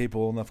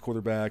capable enough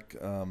quarterback,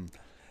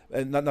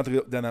 and not to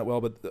go down that well,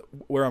 but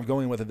where I'm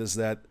going with it is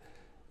that,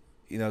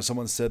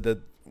 someone said that,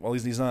 well,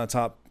 he's not a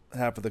top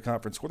half of the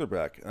conference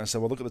quarterback, and I said,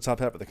 well, look at the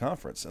top half of the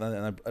conference, and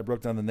I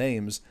broke down the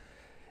names.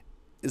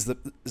 Is the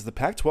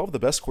Pac-12 the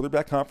best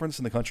quarterback conference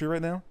in the country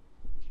right now?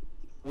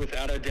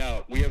 Without a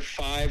doubt. We have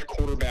 5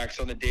 quarterbacks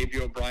on the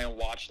Davey O'Brien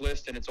watch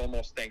list, and it's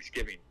almost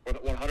Thanksgiving,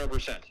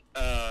 100%.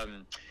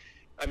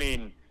 I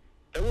mean,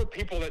 there were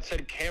people that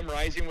said Cam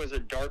Rising was a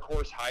dark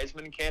horse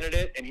Heisman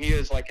candidate, and he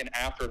is like an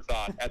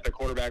afterthought at the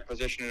quarterback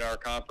position in our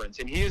conference.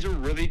 And he is a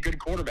really good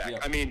quarterback. Yeah.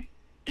 I mean,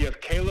 you have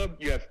Caleb,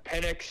 you have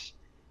Penix.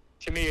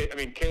 To me, I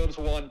mean, Caleb's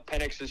 1,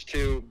 Penix is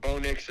 2, Bo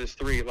Nix is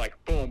 3.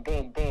 Like, boom,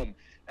 boom, boom.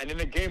 And in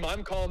the game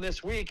I'm calling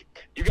this week,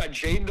 you got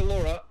Jayden de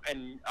Laura,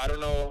 and I don't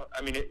know,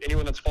 I mean,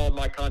 anyone that's followed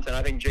my content,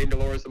 I think Jayden de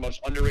Laura is the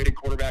most underrated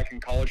quarterback in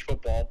college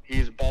football.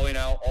 He's balling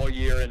out all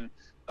year, and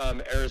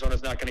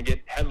Arizona's not going to get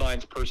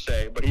headlines per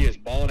se, but he is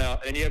balling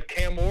out. And you have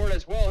Cam Ward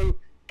as well, who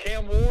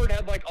Cam Ward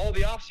had like all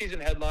the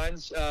offseason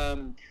headlines,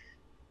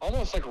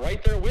 almost like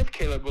right there with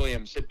Caleb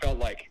Williams. It felt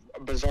like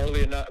bizarre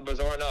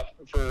enough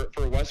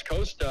for West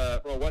Coast,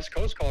 from a West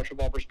Coast college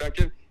football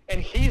perspective,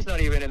 and he's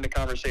not even in the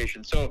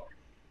conversation. So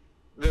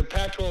the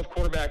Pac-12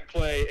 quarterback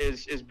play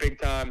is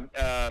big time.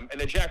 And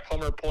the Jack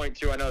Plummer point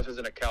too. I know this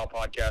isn't a Cal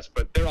podcast,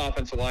 but their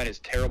offensive line is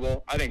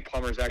terrible. I think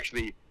Plummer's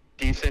actually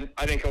decent.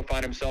 I think he'll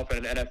find himself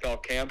in an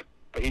NFL camp,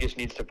 but he just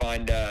needs to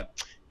find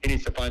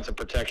some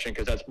protection,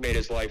 because that's made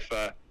his life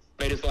a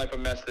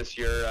mess this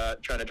year,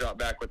 trying to drop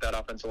back with that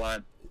offensive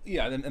line.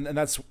 Yeah, and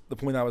that's the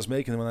point I was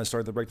making when I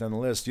started to break down the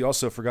list. You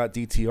also forgot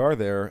DTR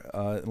there,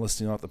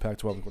 listing off the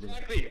Pac-12 quarterback.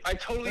 Exactly. I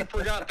totally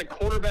forgot the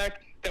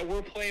quarterback that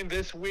we're playing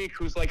this week,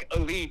 who's like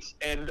elite,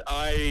 and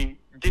I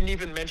didn't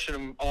even mention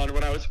him on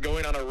when I was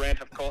going on a rant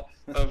of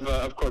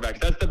quarterbacks.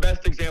 That's the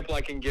best example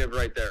I can give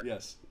right there.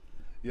 Yes.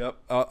 Yep.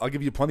 I'll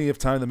give you plenty of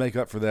time to make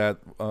up for that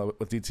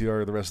with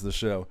DTR the rest of the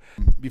show.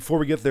 Before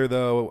we get there,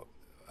 though,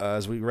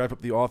 as we wrap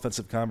up the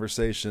offensive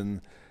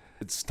conversation,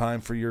 it's time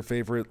for your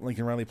favorite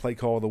Lincoln Riley play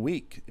call of the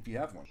week, if you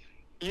have one.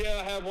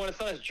 Yeah, I have one. It's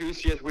not as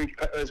juicy as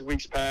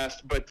weeks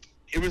past, but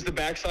it was the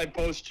backside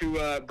post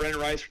to Brendan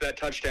Rice for that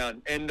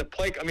touchdown. And the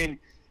play, I mean,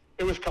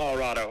 it was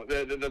Colorado.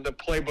 The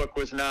playbook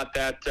was not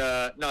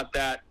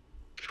that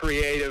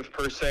creative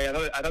per se.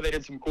 I thought they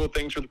did some cool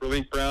things with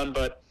Relief Brown,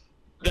 but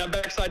that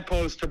backside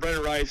post to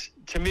Brendan Rice,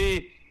 to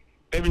me,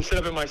 made me sit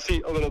up in my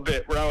seat a little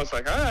bit, where I was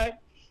like, all right,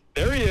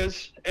 there he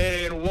is.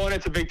 And one,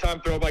 it's a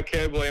big-time throw by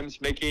Caleb Williams,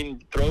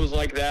 making throws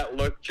like that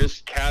look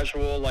just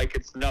casual, like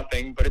it's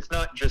nothing. But it's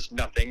not just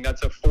nothing.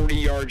 That's a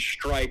 40-yard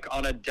strike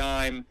on a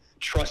dime,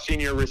 trusting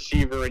your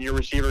receiver, and your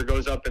receiver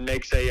goes up and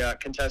makes a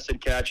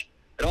contested catch.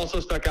 It also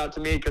stuck out to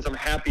me because I'm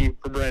happy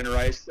for Brendan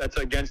Rice. That's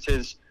against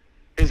his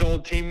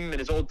old team and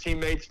his old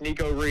teammates,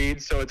 Nico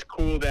Reed. So it's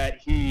cool that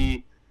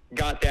he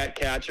got that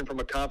catch, and from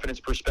a confidence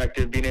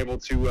perspective, being able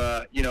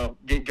to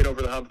get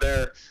over the hump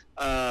there.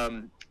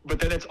 But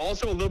then it's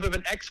also a little bit of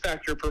an X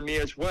factor for me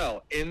as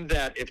well, in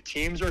that if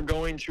teams are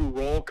going to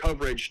roll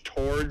coverage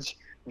towards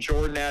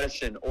Jordan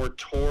Addison or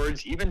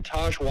towards even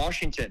Taj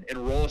Washington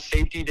and roll a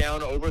safety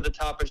down over the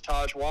top of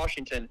Taj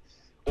Washington,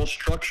 well,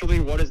 structurally,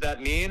 what does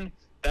that mean?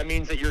 That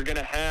means that you're going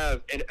to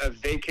have a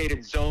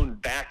vacated zone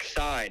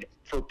backside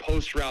for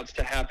post routes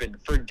to happen,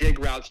 for dig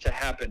routes to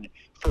happen,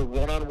 for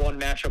one-on-one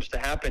matchups to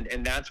happen.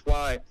 And that's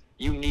why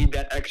you need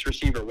that X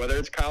receiver, whether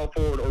it's Kyle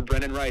Ford or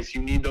Brendan Rice.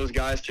 You need those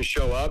guys to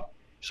show up.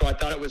 So I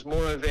thought it was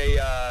more of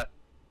a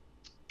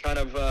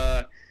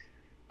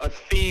a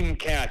theme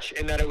catch,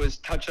 in that it was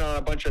touching on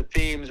a bunch of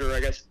themes, or I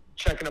guess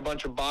checking a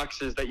bunch of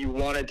boxes that you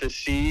wanted to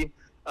see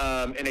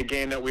in a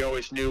game that we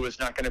always knew was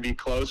not going to be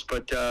close.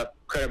 But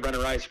credit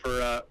Brendan Rice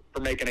for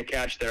making a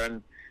catch there.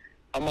 And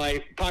on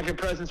my Pocket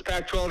Presence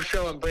Pac-12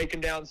 show, I'm breaking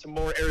down some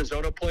more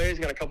Arizona plays.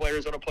 Got a couple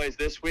Arizona plays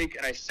this week,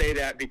 and I say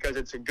that because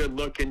it's a good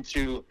look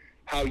into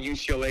how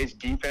UCLA's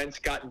defense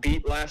got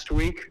beat last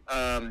week.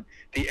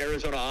 The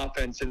Arizona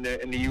offense and the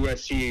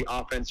USC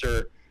offense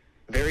are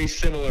very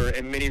similar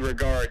in many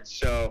regards,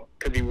 so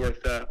could be worth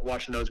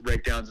watching those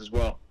breakdowns as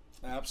well.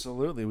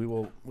 Absolutely, we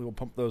will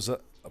pump those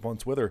up on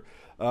Twitter,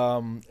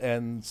 and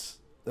then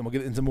we'll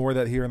get into more of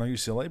that here in our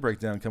UCLA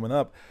breakdown coming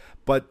up.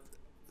 But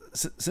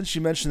since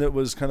you mentioned it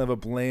was kind of a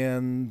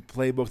bland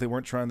playbook, they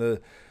weren't trying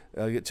to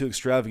get too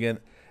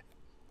extravagant.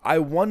 I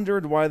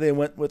wondered why they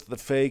went with the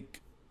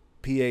fake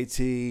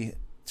PAT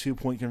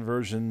 2-point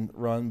conversion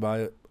run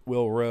by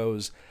Will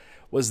Rose.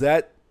 Was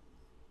that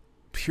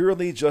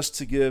purely just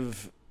to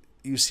give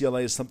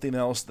UCLA something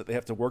else that they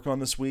have to work on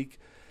this week?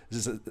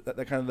 Is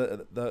that kind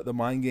of the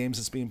mind games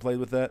that's being played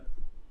with that?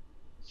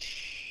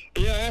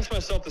 Yeah, I asked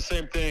myself the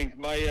same thing.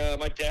 My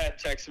dad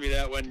texted me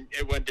that when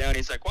it went down.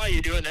 He's like, why are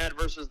you doing that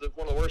versus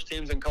one of the worst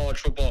teams in college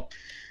football?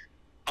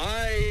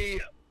 My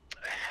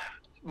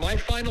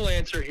final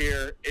answer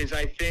here is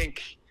I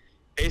think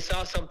they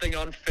saw something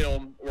on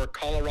film where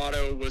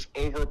Colorado was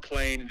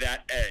overplaying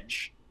that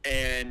edge.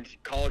 And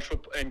college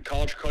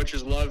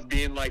coaches love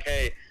being like,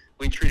 hey,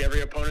 we treat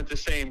every opponent the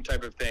same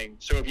type of thing.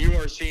 So if you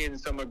are seeing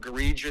some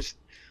egregious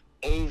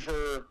a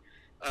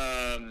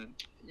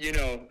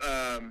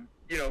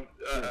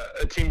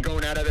team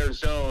going out of their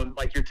zone,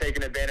 like you're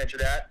taking advantage of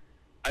that,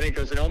 I think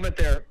there's an element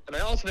there. And I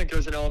also think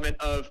there's an element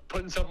of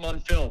putting something on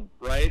film,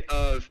 right?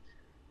 Of,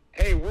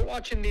 hey, we're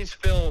watching these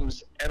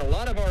films, and a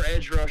lot of our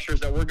edge rushers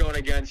that we're going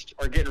against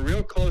are getting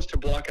real close to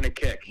blocking a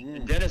kick.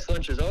 And Dennis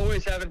Lynch is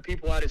always having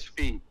people at his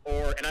feet.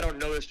 And I don't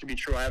know this to be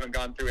true. I haven't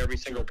gone through every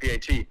single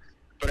PAT.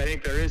 But I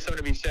think there is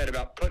something to be said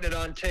about putting it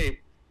on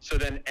tape, so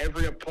then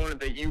every opponent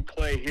that you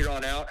play here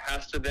on out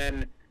has to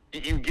then –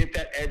 you get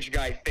that edge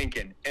guy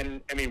thinking. And,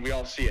 I mean, we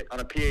all see it.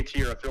 On a PAT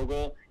or a field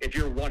goal, if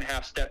you're one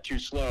half step too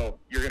slow,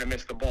 you're going to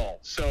miss the ball.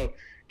 So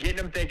getting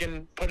them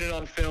thinking, putting it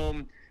on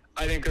film,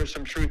 I think there's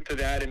some truth to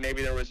that, and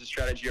maybe there was a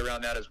strategy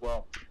around that as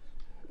well.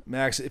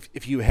 Max,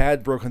 if you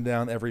had broken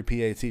down every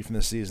PAT from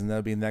this season, that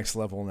would be next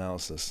level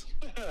analysis.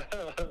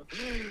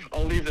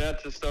 I'll leave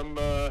that to some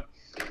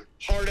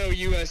hardo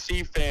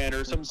USC fan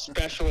or some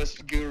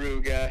specialist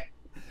guru guy.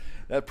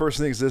 That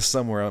person exists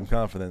somewhere, I'm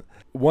confident.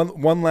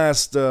 One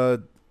last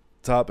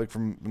topic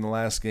from the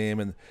last game,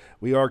 and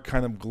we are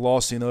kind of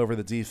glossing over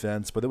the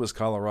defense, but it was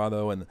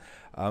Colorado, and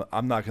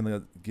I'm not going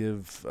to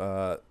give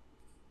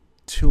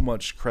too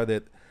much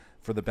credit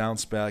for the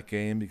bounce back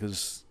game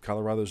because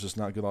Colorado's just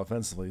not good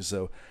offensively,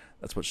 so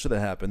that's what should have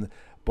happened.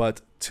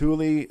 But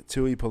Tuli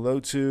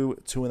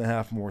Pelotu,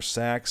 2.5 more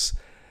sacks,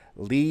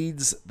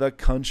 leads the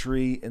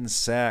country in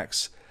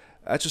sacks.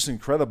 That's just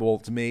incredible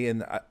to me,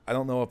 and I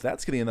don't know if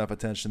that's getting enough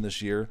attention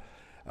this year.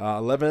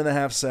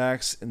 11.5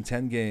 sacks in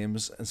 10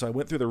 games, and so I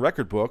went through the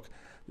record book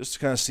just to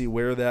kind of see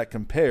where that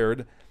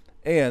compared,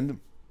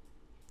 and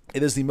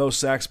it is the most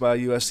sacks by a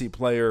USC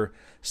player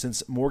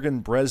since Morgan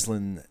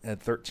Breslin had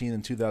 13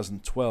 in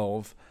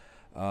 2012.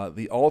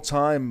 The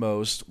all-time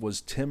most was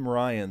Tim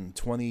Ryan,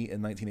 20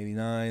 in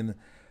 1989.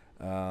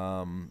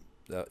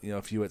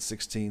 A few at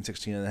 16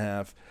 and a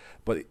half.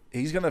 But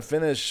he's going to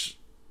finish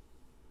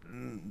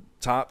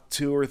top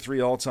 2 or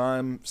 3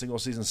 all-time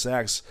single-season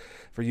sacks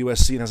for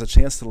USC and has a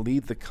chance to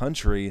lead the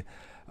country.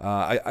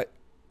 I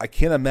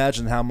can't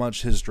imagine how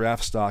much his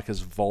draft stock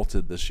has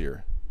vaulted this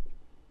year.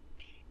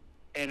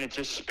 And it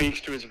just speaks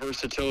to his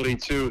versatility,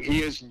 too.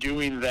 He is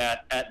doing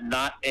that at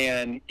not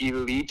an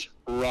elite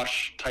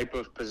rush type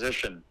of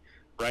position,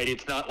 right?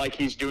 It's not like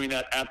he's doing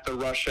that at the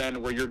rush end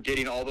where you're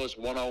getting all those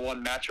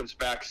one-on-one matchups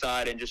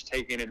backside and just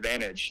taking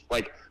advantage.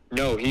 Like,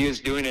 no, he is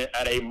doing it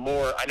at a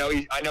more – I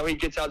know he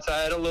gets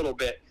outside a little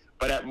bit,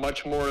 but at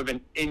much more of an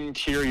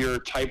interior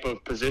type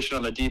of position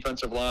on the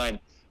defensive line,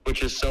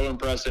 which is so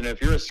impressive.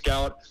 If you're a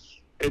scout,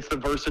 it's the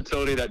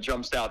versatility that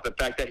jumps out, the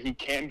fact that he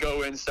can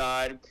go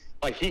inside –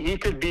 like, he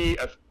could be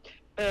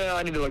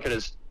I need to look at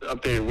his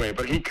updated weight,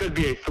 but he could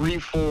be a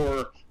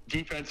 3-4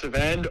 defensive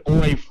end or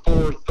a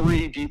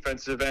 4-3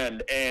 defensive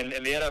end. And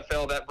in the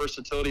NFL, that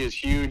versatility is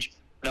huge.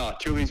 No,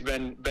 Tuli's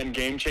been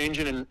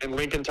game-changing, and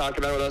Lincoln talked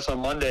about it with us on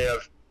Monday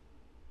of,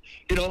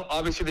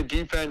 obviously the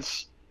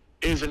defense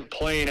isn't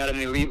playing at an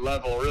elite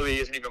level, really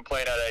isn't even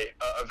playing at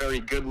a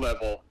very good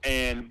level.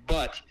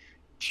 But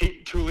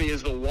Tuli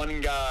is the one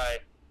guy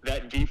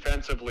that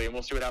defensively, and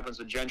we'll see what happens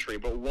with Gentry,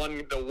 but the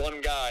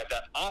one guy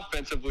that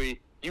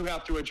offensively you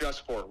have to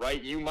adjust for,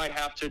 right? You might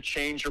have to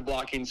change your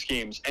blocking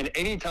schemes. And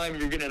anytime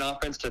you're getting an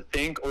offense to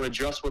think or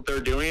adjust what they're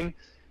doing,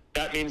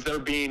 that means they're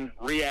being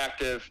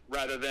reactive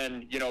rather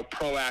than,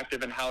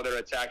 proactive in how they're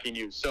attacking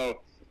you.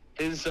 So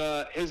his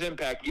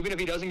impact, even if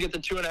he doesn't get the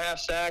 2.5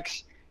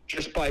 sacks,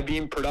 just by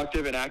being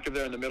productive and active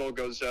there in the middle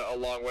goes a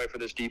long way for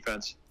this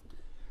defense.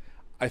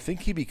 I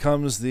think he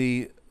becomes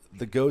the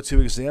go-to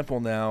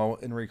example now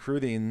in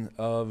recruiting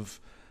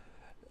of,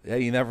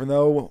 you never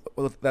know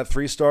what that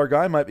 3-star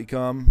guy might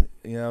become.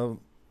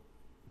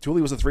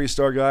 Tuli was a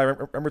 3-star guy.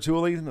 Remember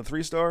Tuli, the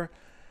 3-star?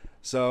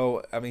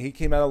 So, he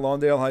came out of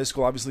Lawndale High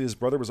School. Obviously, his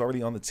brother was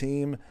already on the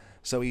team,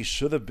 so he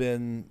should have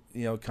been,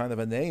 kind of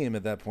a name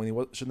at that point. He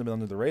shouldn't have been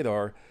under the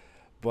radar.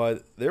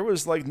 But there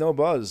was, no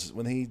buzz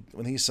when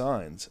he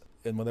signed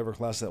in whatever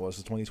class that was,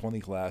 the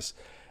 2020 class.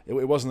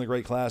 It wasn't a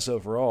great class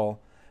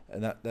overall.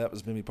 And that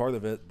was maybe part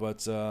of it.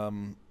 But,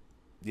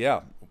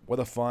 what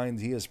a find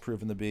he has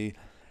proven to be.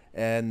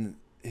 And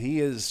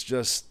he is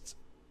just,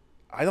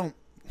 I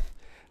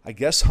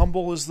guess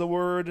humble is the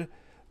word.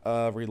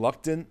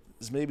 Reluctant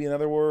is maybe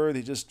another word.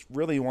 He just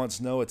really wants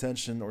no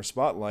attention or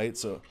spotlight.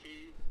 So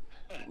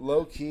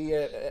low-key,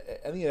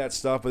 any of that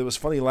stuff. But it was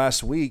funny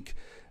last week.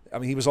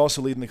 He was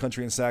also leading the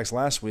country in sacks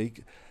last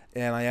week.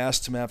 And I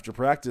asked him after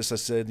practice, I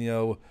said,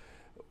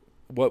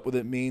 what would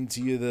it mean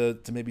to you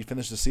to maybe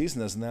finish the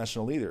season as a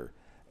national leader?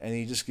 And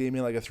he just gave me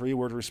a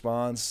 3-word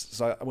response.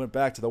 So I went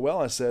back to the well.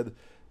 I said,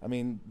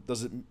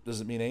 does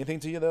it mean anything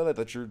to you though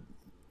that you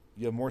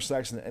have more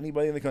sacks than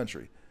anybody in the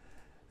country?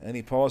 And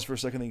he paused for a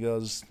second. And he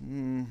goes,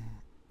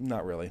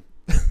 not really.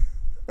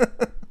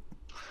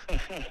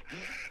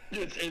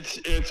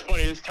 It's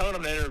funny. His tone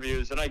in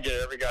interviews, and I get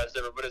it, every guy's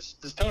different, but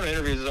his tone in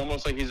interviews is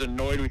almost like he's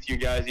annoyed with you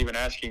guys even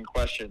asking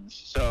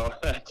questions. So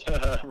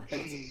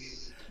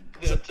he's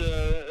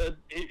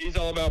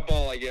all about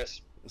ball, I guess.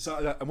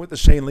 So I went to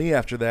Shane Lee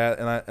after that,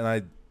 and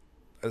I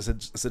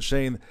said,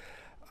 Shane,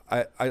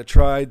 I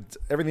tried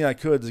everything I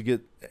could to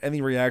get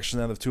any reaction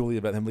out of Tuli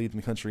about him leading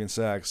the country in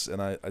sacks,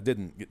 and I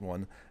didn't get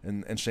one.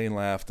 And Shane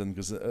laughed, and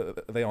because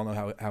they all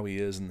know how he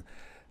is, and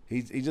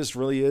he just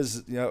really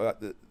is.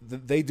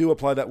 They do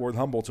apply that word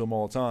humble to him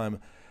all the time,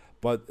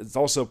 but it's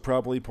also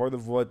probably part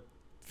of what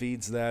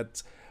feeds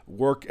that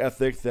work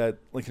ethic that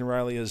Lincoln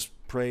Riley has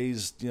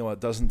praised, a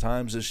dozen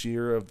times this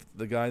year, of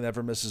the guy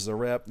never misses a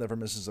rep, never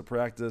misses a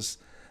practice,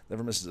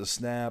 never misses a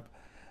snap,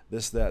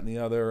 this, that, and the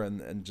other,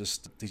 and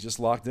he's just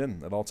locked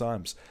in at all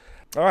times.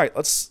 All right,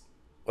 let's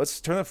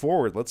turn it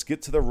forward. Let's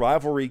get to the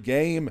rivalry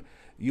game,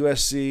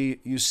 USC,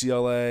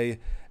 UCLA,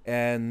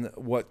 and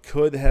what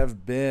could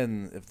have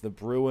been if the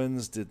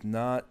Bruins did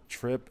not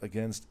trip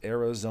against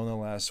Arizona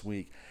last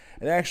week.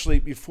 And actually,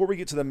 before we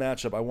get to the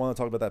matchup, I want to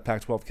talk about that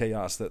Pac-12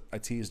 chaos that I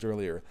teased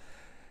earlier.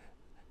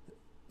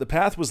 The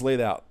path was laid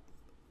out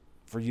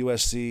for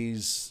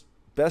USC's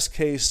best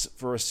case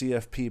for a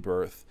CFP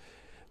berth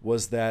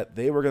was that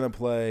they were going to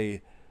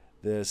play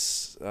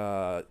this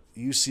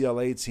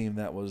UCLA team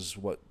that was,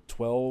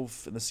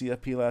 12 in the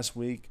CFP last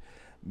week,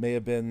 may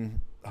have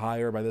been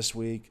higher by this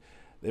week.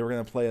 They were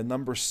going to play a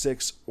number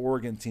 6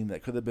 Oregon team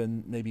that could have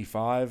been maybe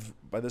 5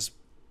 by the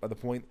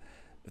point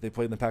if they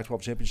played in the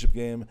Pac-12 championship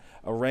game,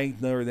 a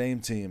ranked Notre Dame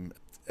team.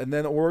 And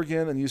then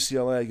Oregon and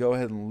UCLA go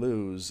ahead and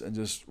lose and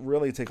just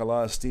really take a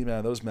lot of steam out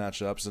of those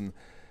matchups. And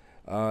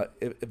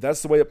if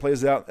that's the way it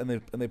plays out and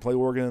they play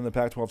Oregon in the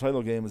Pac-12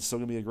 title game, it's still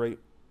going to be a great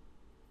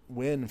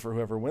win for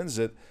whoever wins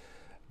it.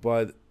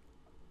 But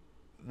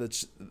there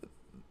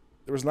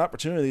was an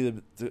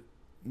opportunity to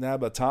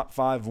nab a top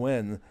 5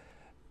 win,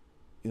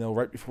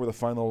 right before the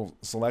final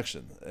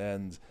selection.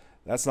 And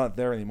that's not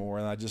there anymore.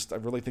 And I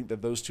really think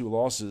that those 2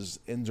 losses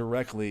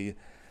indirectly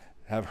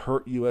have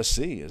hurt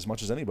USC as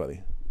much as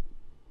anybody.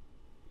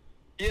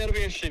 Yeah, it'll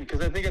be interesting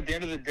because I think at the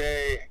end of the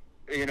day,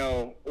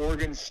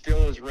 Oregon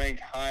still is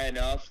ranked high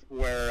enough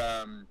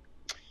where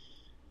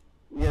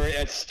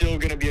it's still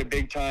going to be a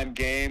big-time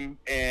game.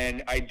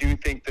 And I do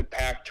think the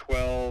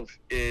Pac-12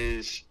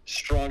 is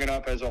strong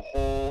enough as a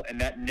whole, and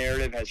that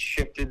narrative has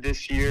shifted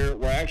this year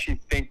where I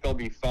actually think they'll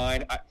be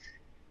fine.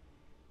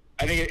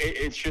 I think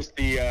it's just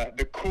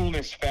the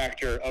coolness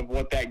factor of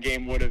what that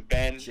game would have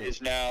been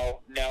is now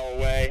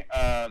away.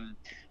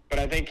 But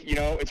I think,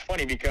 it's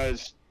funny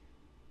because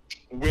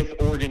with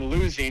Oregon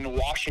losing,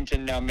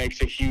 Washington now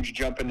makes a huge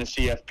jump in the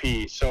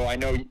CFP. So I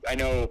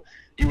know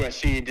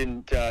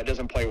USC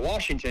doesn't play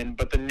Washington,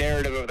 but the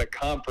narrative of the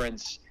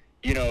conference,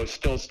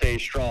 still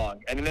stays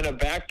strong. And then a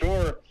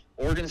backdoor,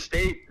 Oregon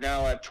State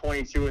now at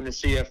 22 in the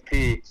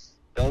CFP.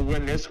 They'll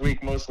win this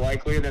week most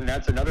likely, and then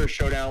that's another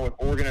showdown with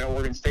Oregon and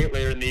Oregon State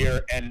later in the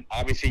year. And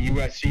obviously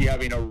USC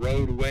having a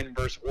road win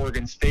versus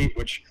Oregon State,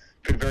 which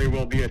could very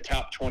well be a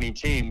top 20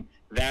 team.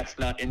 That's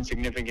not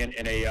insignificant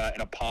in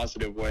a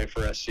positive way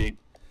for SC.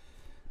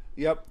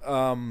 Yep.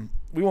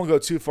 We won't go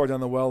too far down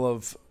the well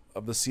of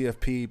the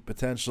CFP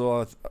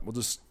potential. We'll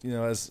just,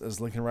 as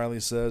Lincoln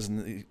Riley says,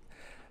 and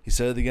he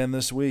said it again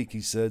this week.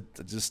 He said,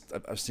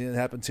 I've seen it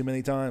happen too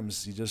many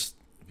times. If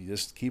you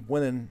just keep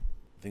winning,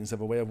 things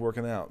have a way of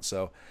working out.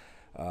 So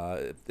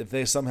if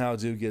they somehow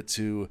do get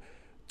to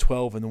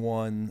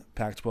 12-1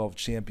 Pac-12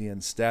 champion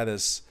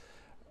status,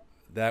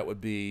 that would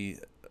be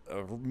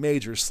a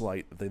major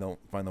slight if they don't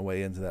find a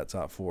way into that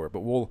top 4.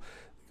 But we'll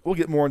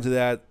get more into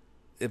that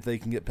if they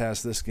can get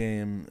past this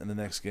game and the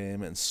next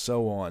game and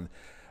so on.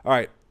 All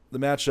right, the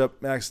matchup,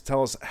 Max,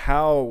 tell us,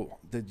 how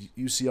did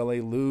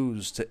UCLA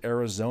lose to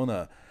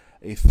Arizona?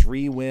 A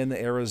 3-win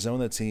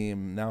Arizona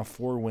team, now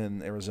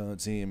 4-win Arizona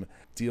team,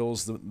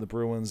 deals the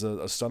Bruins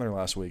a stunner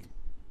last week.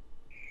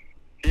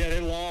 Yeah,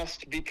 they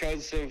lost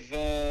because of,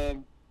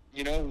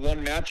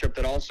 one matchup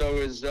that also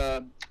is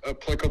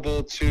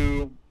applicable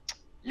to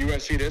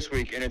USC this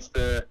week, and it's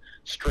the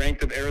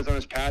strength of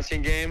Arizona's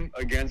passing game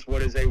against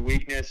what is a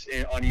weakness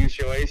on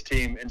UCLA's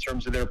team in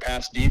terms of their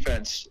pass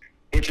defense.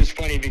 Which is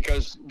funny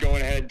because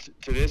going ahead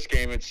to this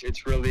game,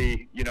 it's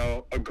really,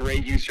 a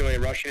great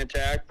UCLA rushing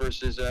attack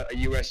versus a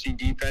USC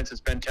defense that's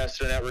been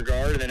tested in that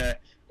regard, and then a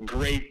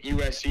great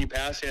USC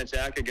passing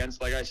attack against,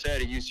 like I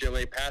said, a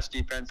UCLA pass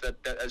defense that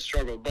has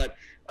struggled. But,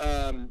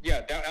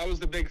 that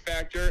was the big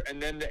factor.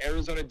 And then the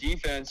Arizona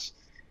defense,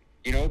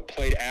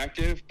 played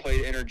active,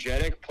 played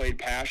energetic, played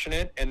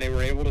passionate, and they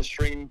were able to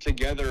string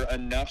together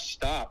enough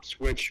stops,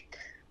 which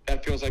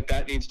that feels like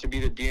that needs to be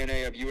the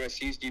DNA of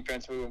USC's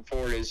defense moving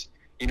forward is,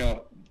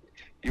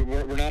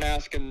 we're not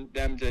asking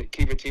them to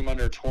keep a team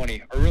under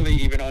 20 or really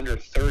even under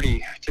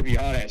 30, to be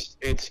honest.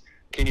 It's,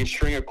 can you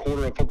string a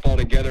quarter of football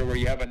together where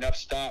you have enough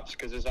stops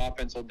because this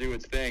offense will do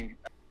its thing.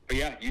 But,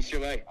 yeah,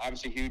 UCLA,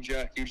 obviously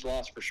huge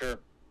loss for sure.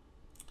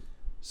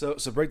 So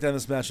break down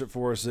this matchup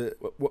for us.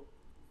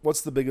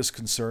 What's the biggest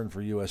concern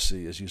for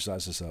USC as you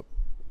size this up?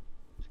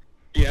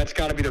 Yeah, it's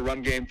got to be the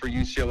run game for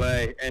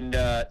UCLA. And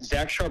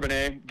Zach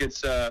Charbonnet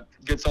gets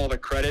all the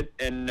credit,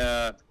 and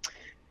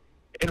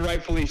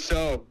rightfully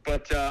so.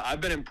 But I've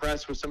been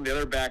impressed with some of the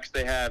other backs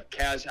they have.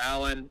 Kaz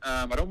Allen,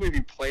 I don't believe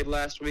he played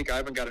last week. I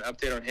haven't got an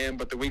update on him.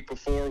 But the week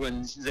before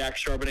when Zach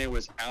Charbonnet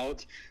was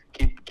out,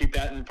 keep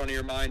that in front of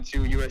your mind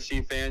too,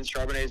 USC fans.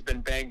 Charbonnet has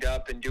been banged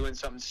up and doing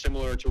something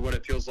similar to what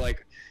it feels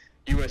like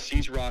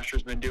USC's roster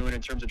has been doing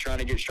in terms of trying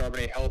to get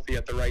Charbonnet healthy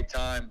at the right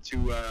time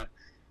to,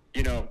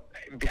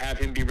 have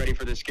him be ready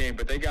for this game.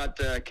 But they got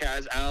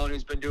Kaz Allen,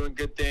 who's been doing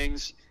good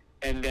things,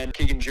 and then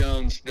Keegan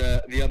Jones,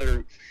 the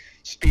other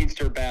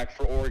speedster back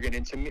for Oregon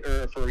and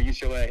for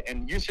UCLA.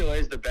 And UCLA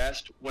is the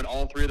best when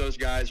all three of those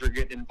guys are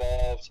getting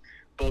involved,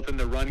 both in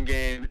the run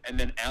game, and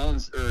then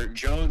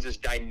Jones is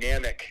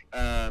dynamic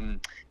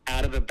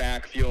out of the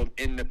backfield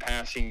in the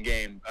passing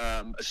game,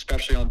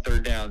 especially on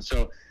third down.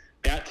 So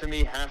that to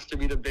me has to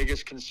be the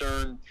biggest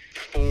concern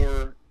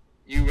for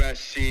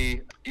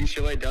USC.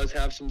 UCLA does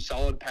have some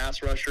solid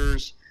pass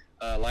rushers.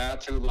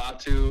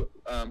 Latu,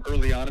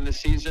 early on in the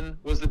season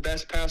was the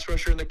best pass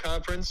rusher in the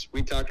conference.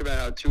 We talked about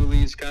how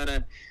Tuli's kind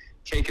of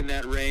taken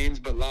that reins,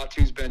 but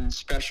Latu's been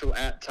special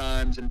at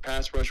times and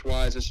pass rush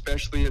wise,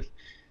 especially if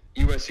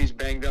USC's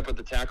banged up at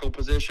the tackle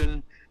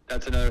position.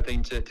 That's another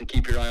thing to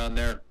keep your eye on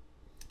there.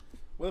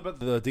 What about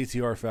the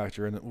DTR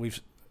factor? And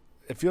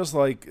it feels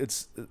like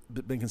it's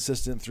been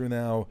consistent through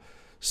now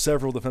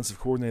several defensive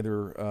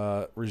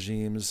coordinator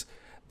regimes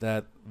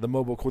that the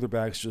mobile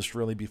quarterbacks just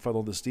really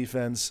befuddled this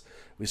defense.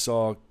 We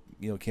saw,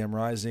 Cam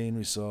Rising,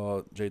 we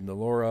saw Jaden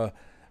DeLora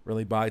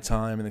really buy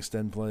time and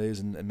extend plays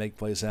and make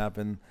plays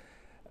happen.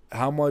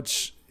 How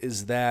much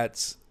is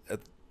that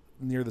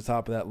near the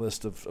top of that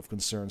list of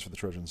concerns for the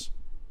Trojans?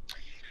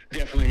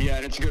 Definitely, yeah,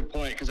 and it's a good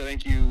point because I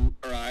think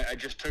I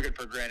just took it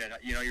for granted.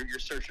 You're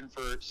searching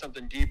for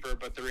something deeper,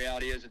 but the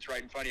reality is it's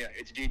right in front of you.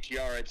 It's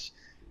DTR.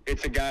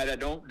 It's a guy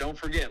that don't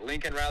forget.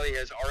 Lincoln Riley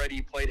has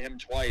already played him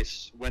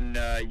twice when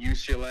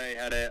UCLA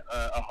had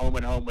a home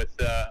and home with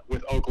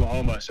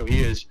Oklahoma. So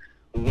he is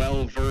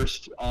well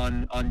versed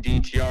on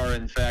DTR.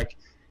 In fact,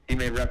 he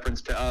made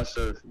reference to us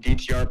of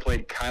DTR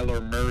played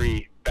Kyler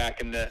Murray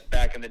back in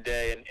the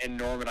day in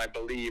Norman, I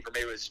believe, or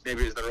maybe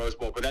it was the Rose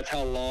Bowl. But that's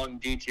how long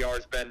DTR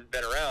has been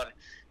around.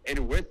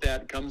 And with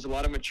that comes a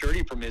lot of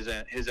maturity from his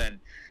end.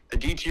 The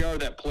DTR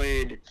that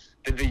played,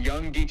 the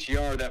young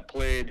DTR that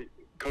played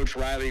Coach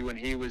Riley when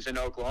he was in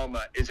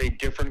Oklahoma is a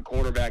different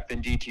quarterback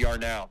than DTR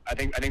now. I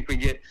think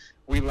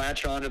we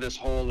latch on to this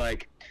whole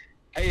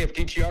hey, if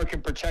DTR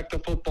can protect the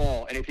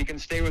football and if he can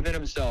stay within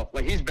himself,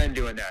 he's been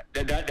doing that.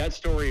 That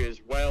story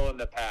is well in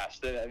the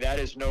past. That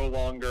is no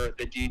longer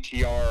the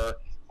DTR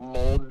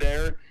mold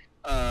there.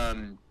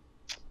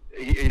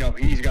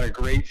 He's got a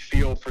great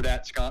feel for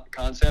that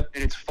concept,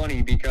 and it's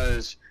funny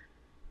because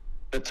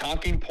the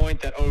talking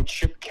point that,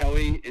 Chip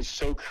Kelly is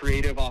so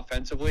creative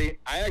offensively,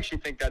 I actually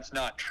think that's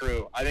not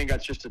true. I think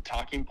that's just a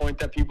talking point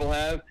that people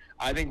have.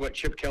 I think what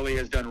Chip Kelly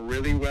has done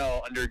really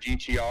well under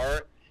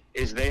DTR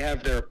is they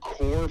have their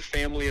core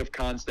family of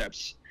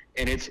concepts,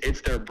 and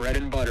it's their bread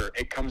and butter.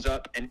 It comes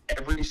up in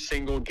every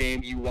single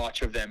game you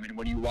watch of them, and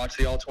when you watch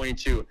the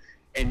All-22,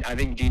 and I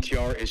think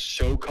DTR is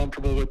so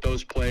comfortable with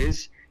those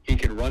plays, he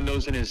can run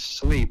those in his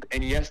sleep.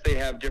 And yes, they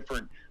have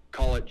different,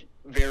 call it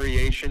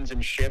variations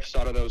and shifts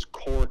out of those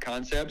core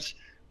concepts,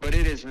 but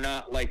it is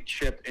not like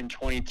Chip in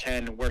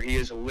 2010 where he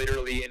is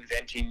literally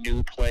inventing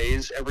new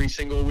plays every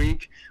single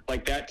week.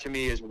 That to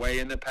me is way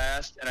in the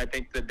past, and I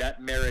think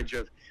that marriage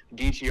of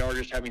DTR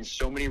just having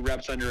so many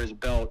reps under his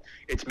belt,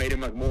 it's made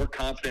him a more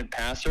confident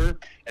passer, and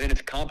then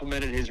it's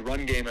complemented his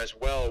run game as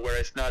well, where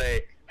it's not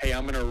hey,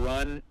 I'm going to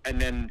run and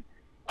then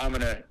I'm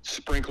going to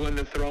sprinkle in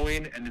the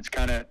throwing, and it's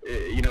kind of,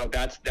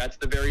 that's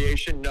the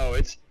variation. No,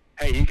 it's,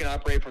 hey, he can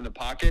operate from the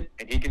pocket,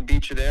 and he can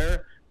beat you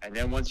there. And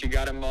then once you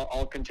got him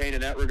all contained in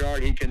that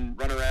regard, he can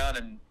run around,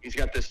 and he's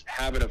got this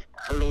habit of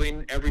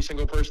hurdling every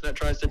single person that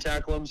tries to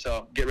tackle him.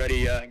 So get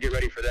ready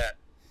for that.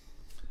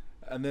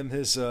 And then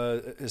his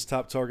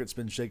top target's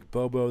been Jake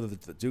Bobo,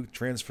 the Duke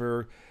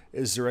transfer.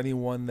 Is there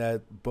anyone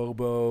that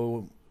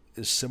Bobo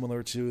is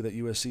similar to that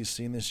USC's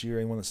seen this year?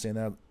 Anyone that stand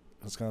out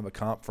as kind of a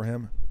comp for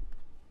him?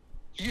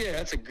 Yeah,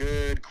 that's a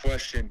good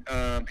question.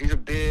 He's a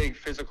big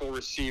physical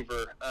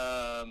receiver.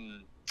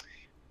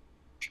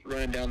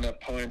 Running down the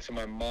opponents in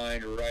my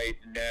mind right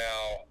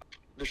now.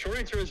 The short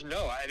answer is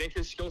no. I think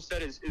his skill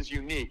set is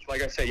unique.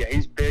 Like I said, yeah,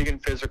 he's big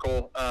and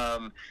physical,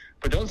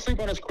 but don't sleep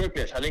on his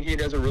quickness. I think he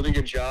does a really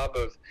good job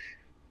of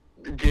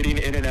getting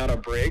in and out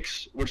of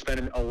breaks, which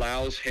then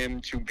allows him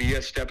to be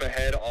a step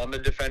ahead on the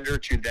defender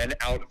to then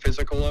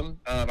out-physical him.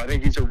 I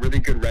think he's a really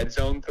good red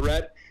zone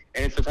threat.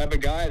 And it's the type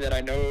of guy that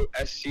I know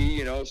SC,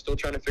 still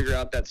trying to figure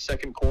out that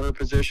second corner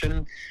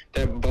position.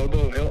 That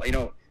Bobo,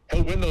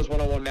 he'll win those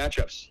one-on-one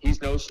matchups.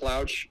 He's no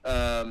slouch,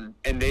 and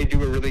they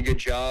do a really good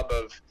job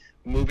of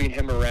moving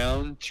him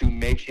around to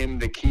make him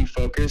the key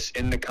focus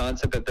in the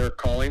concept that they're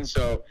calling.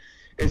 So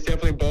it's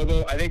definitely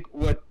Bobo. I think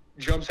what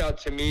jumps out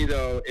to me,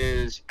 though,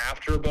 is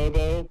after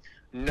Bobo,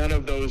 none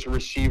of those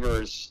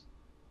receivers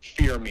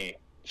fear me.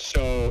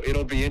 So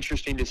it'll be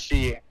interesting to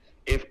see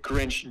if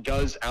Grinch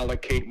does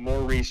allocate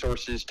more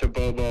resources to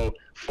Bobo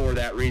for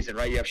that reason,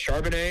 right? You have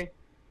Charbonnet.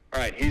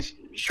 All right, he's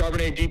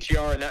Charbonnet,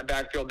 DTR in that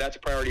backfield. That's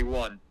priority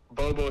one.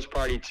 Bobo is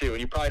priority two. And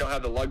you probably don't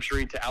have the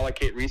luxury to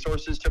allocate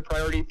resources to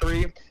priority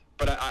three.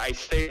 But I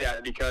say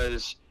that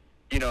because,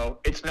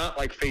 it's not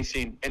like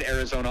facing an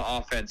Arizona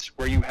offense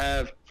where you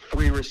have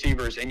three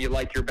receivers and you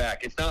like your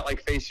back. It's not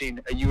like facing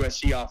a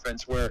USC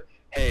offense where,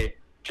 hey,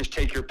 just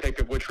take your pick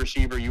of which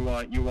receiver you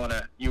want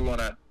to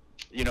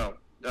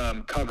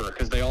cover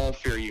because they all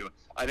fear you.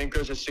 I think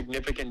there's a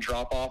significant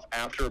drop-off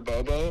after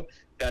Bobo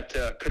that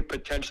could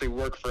potentially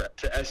work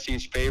to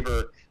SC's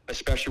favor,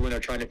 especially when they're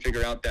trying to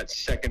figure out that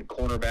second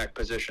cornerback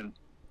position.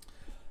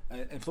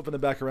 And flipping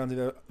it back around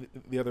to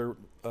the other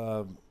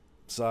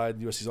side,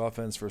 USC's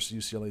offense versus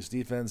UCLA's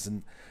defense,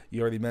 and you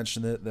already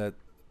mentioned it that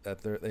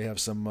they have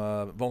some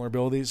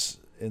vulnerabilities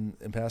in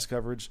pass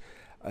coverage,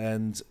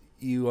 and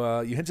you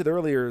hinted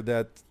earlier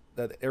that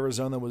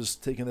Arizona was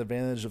taking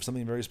advantage of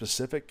something very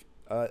specific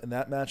in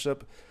that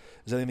matchup.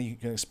 Is there anything you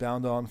can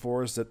expound on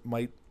for us that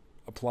might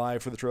apply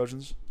for the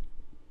Trojans?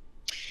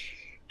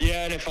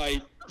 Yeah, and if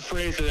I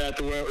phrase it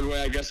the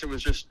way I guess it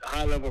was just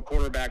high-level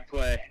quarterback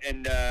play.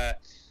 And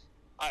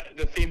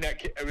the theme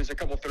that it was a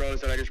couple throws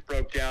that I just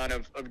broke down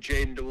of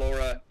Jayden de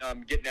Laura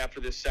getting after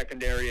this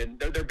secondary, and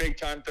they're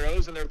big-time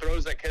throws, and they're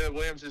throws that Caleb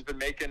Williams has been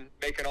making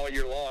all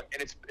year long.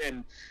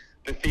 And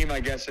the theme, I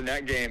guess, in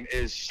that game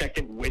is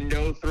second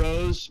window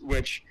throws,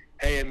 which,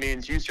 hey, it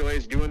means UCLA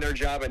is doing their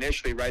job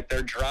initially, right?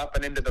 They're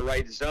dropping into the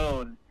right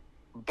zone,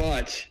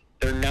 but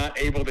they're not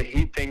able to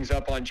heat things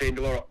up on Jayden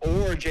de Laura,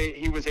 or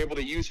he was able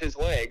to use his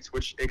legs,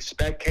 which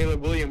expect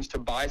Caleb Williams to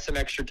buy some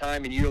extra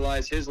time and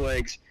utilize his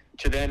legs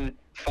to then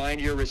find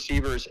your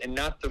receivers, and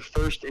not the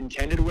first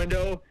intended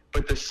window,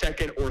 but the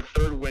second or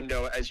third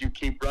window as you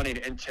keep running.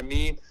 And to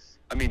me,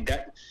 I mean,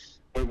 that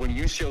when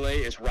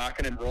UCLA is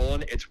rocking and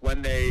rolling, it's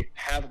when they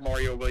have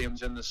Mario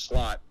Williams in the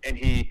slot and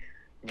he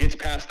gets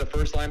past the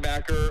first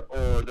linebacker,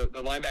 or the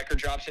linebacker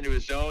drops into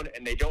his zone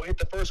and they don't hit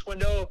the first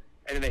window,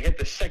 and then they hit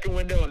the second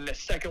window, and the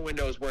second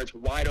window is where it's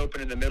wide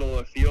open in the middle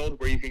of the field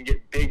where you can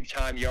get big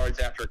time yards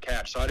after a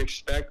catch. So I'd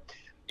expect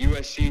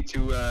USC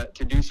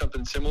to do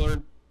something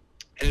similar.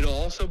 And it'll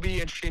also be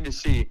interesting to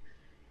see.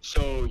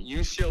 So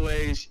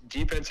UCLA's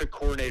defensive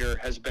coordinator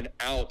has been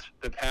out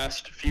the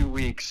past few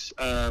weeks,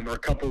 or a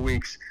couple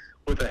weeks,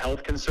 with a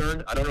health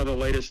concern. I don't know the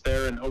latest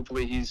there, and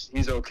hopefully he's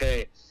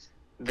okay.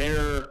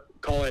 Their,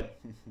 call it,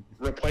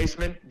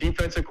 replacement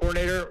defensive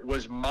coordinator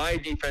was my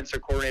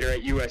defensive coordinator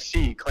at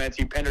USC,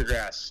 Clancy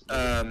Pendergrass.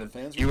 The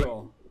fans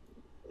recall.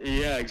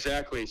 Yeah,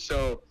 exactly.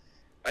 So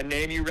a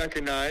name you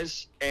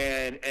recognize,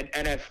 and an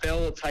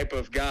NFL type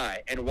of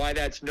guy. And why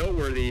that's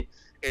noteworthy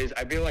is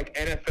I feel like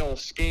NFL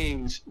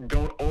schemes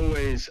don't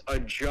always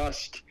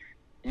adjust,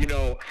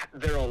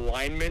 their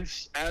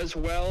alignments as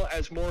well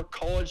as more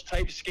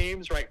college-type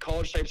schemes, right?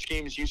 College-type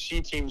schemes, you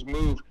see teams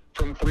move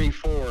from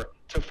 3-4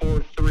 to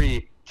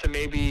 4-3 to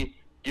maybe,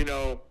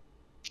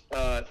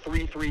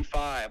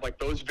 3-3-5. Like,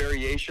 those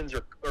variations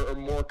are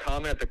more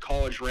common at the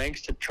college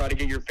ranks to try to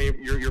get your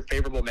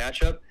favorable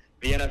matchup.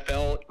 The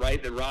NFL,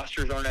 right, the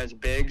rosters aren't as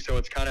big, so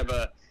it's kind of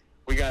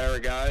we got our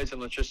guys,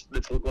 and let's just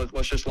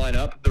line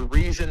up. The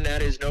reason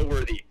that is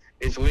noteworthy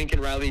is Lincoln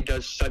Riley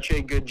does such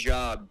a good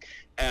job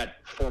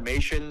at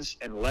formations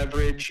and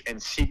leverage and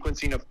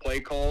sequencing of play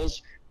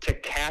calls to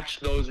catch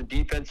those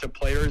defensive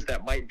players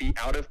that might be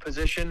out of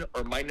position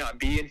or might not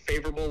be in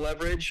favorable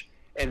leverage.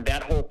 And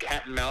that whole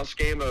cat and mouse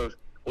game of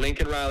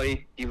Lincoln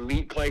Riley,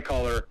 elite play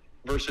caller,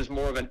 versus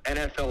more of an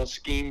NFL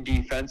scheme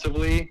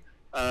defensively.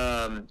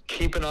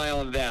 Keep an eye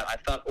on that. I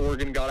thought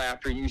Oregon got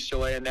after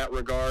UCLA in that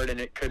regard, and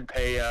it could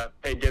pay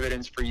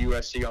dividends for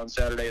USC on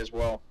Saturday as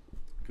well.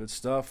 Good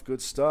stuff.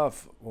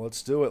 Well,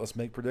 let's do it. Let's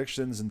make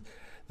predictions. And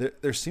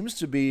there seems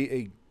to be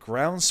a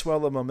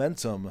groundswell of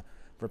momentum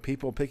for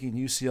people picking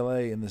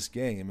UCLA in this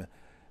game.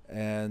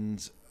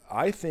 And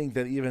I think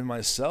that even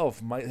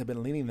myself might have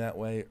been leaning that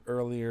way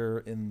earlier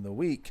in the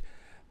week.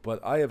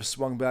 But I have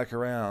swung back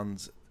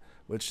around,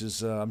 which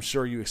is, I'm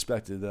sure you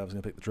expected that I was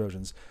going to pick the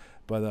Trojans.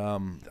 But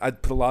I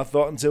put a lot of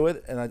thought into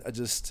it, and I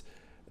just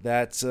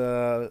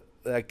that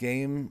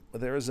game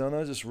with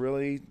Arizona just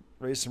really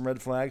raised some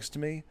red flags to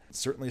me.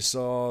 Certainly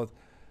saw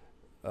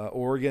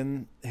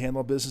Oregon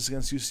handle business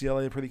against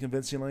UCLA pretty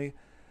convincingly.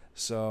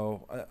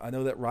 So I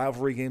know that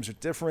rivalry games are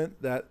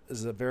different. That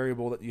is a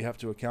variable that you have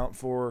to account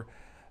for.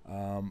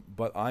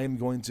 But I am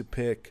going to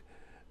pick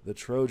the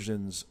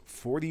Trojans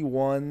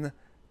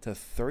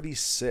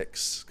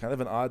 41-36. Kind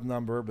of an odd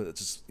number, but it's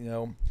just,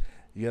 you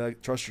gotta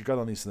trust your gut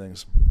on these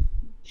things.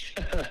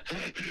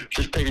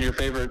 Just picking your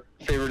favorite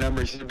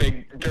numbers. He's a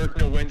big Dirk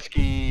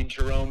Nowitzki,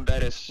 Jerome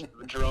Bettis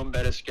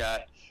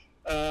guy.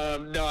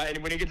 No, and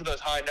when you get to those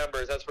high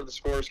numbers, that's where the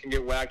scores can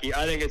get wacky.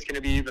 I think it's going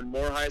to be even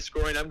more high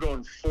scoring. I'm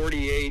going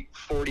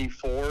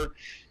 48-44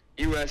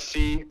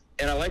 USC,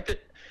 and I like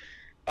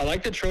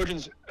the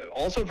Trojans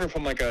also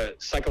from like a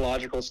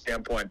psychological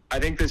standpoint. I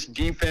think this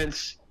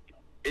defense,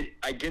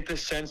 I get the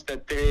sense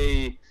that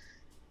they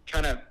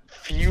kind of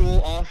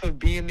fuel off of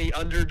being the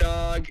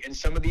underdog in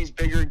some of these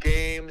bigger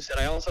games. And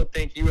I also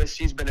think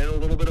USC's been in a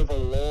little bit of a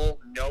lull,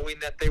 knowing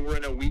that they were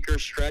in a weaker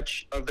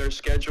stretch of their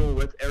schedule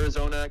with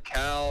Arizona,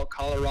 Cal,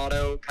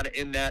 Colorado, kind of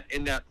in that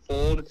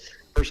fold,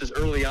 versus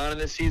early on in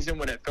the season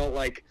when it felt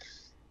like,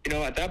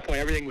 at that point,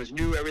 everything was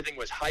new, everything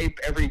was hype,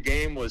 every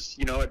game was,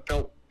 it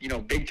felt,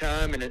 big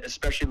time, and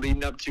especially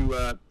leading up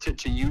to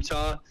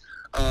Utah.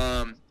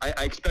 I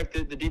expect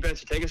the defense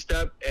to take a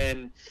step,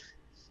 and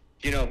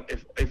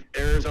if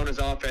Arizona's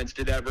offense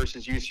did that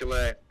versus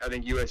UCLA, I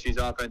think USC's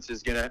offense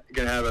is gonna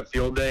have a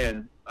field day,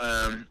 and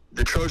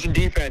the Trojan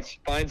defense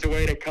finds a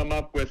way to come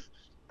up with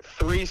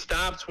 3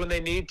 stops when they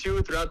need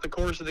to throughout the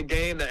course of the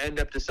game that end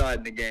up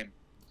deciding the game.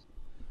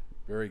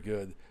 Very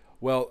good.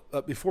 Well,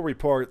 before we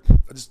part,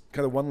 just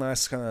kind of one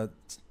last kind of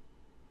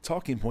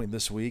talking point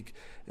this week,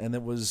 and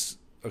it was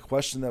a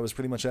question that was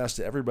pretty much asked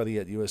to everybody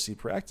at USC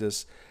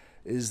practice,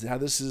 is how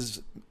this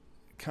is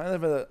kind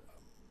of a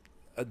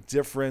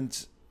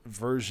different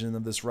version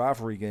of this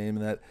rivalry game,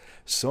 and that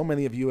so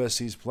many of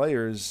USC's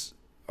players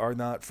are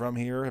not from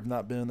here, have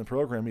not been in the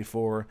program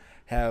before,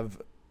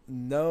 have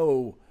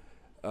no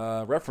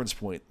reference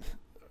point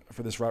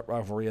for this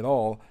rivalry at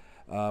all.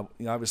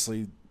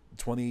 Obviously,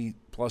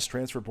 20-plus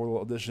transfer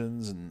portal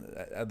additions and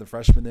add the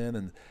freshmen in,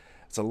 and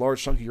it's a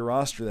large chunk of your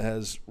roster that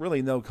has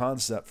really no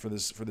concept for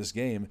this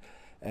game.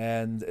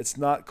 And it's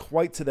not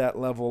quite to that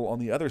level on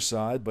the other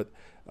side, but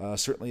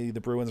certainly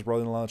the Bruins brought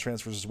in a lot of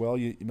transfers as well.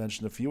 You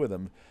mentioned a few of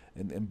them,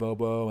 in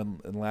Bobo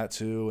and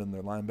Latu and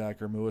their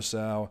linebacker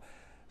Muasau.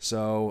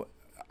 So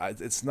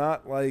it's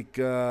not like,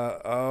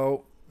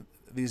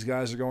 these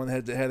guys are going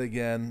head-to-head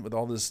again with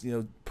all this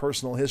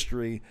personal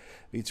history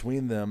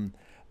between them.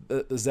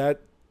 Does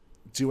that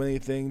do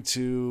anything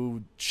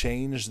to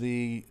change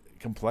the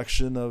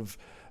complexion of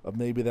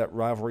maybe that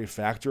rivalry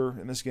factor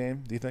in this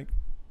game, do you think?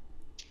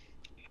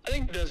 I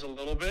think it does a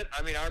little bit.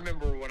 I mean, I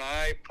remember when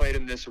I played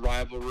in this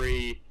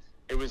rivalry,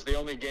 it was the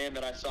only game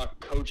that I saw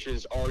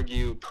coaches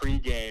argue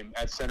pregame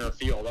at center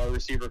field. Our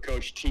receiver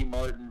coach, T.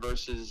 Martin,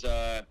 versus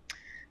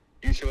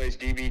UCLA's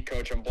DB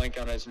coach. I'm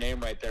blanking on his name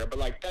right there. But,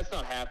 that's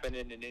not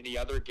happening in any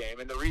other game.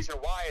 And the reason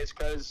why is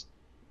because,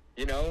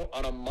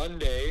 on a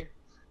Monday –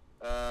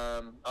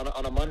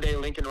 on a Monday,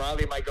 Lincoln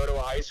Riley might go to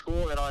a high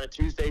school, and on a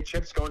Tuesday,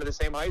 Chip's going to the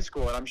same high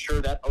school, and I'm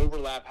sure that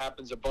overlap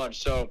happens a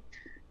bunch. So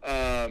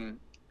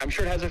I'm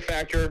sure it has a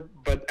factor,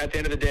 but at the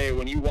end of the day,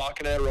 when you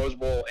walk into that Rose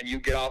Bowl and you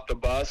get off the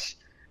bus,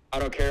 I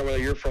don't care whether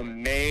you're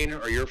from Maine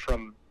or you're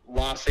from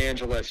Los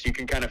Angeles, you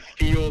can kind of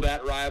feel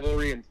that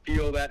rivalry and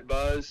feel that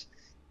buzz.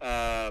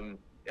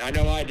 I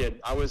know I did.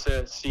 I was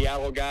a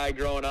Seattle guy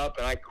growing up,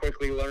 and I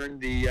quickly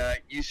learned the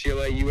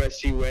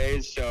UCLA-USC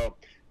ways, so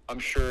I'm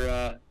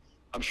sure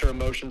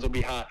emotions will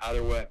be hot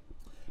either way.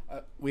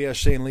 We asked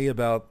Shane Lee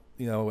about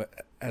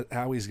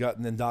how he's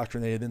gotten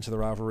indoctrinated into the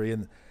rivalry,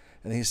 and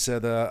he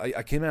said,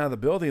 I came out of the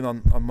building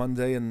on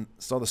Monday and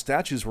saw the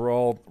statues were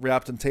all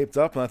wrapped and taped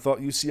up, and I thought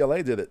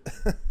UCLA did it.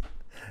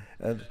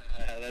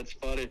 That's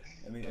funny.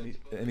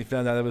 And he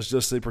found out it was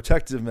just a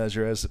protective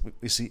measure, as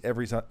we see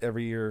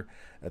every year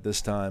at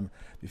this time.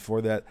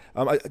 Before that,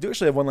 I do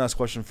actually have one last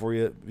question for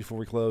you before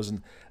we close,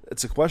 and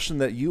it's a question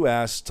that you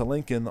asked to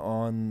Lincoln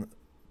on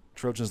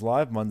Trojans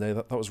Live Monday. I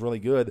thought was really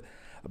good,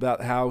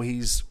 about how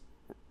he's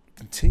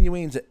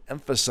continuing to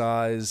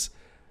emphasize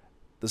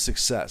the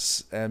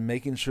success and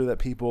making sure that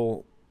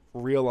people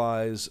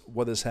realize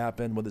what has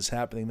happened, what is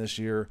happening this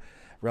year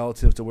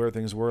relative to where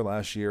things were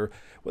last year.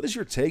 What is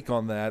your take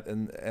on that,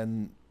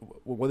 and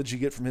what did you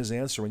get from his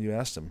answer when you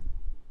asked him?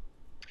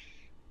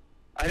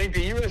 I think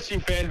the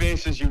USC fan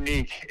base is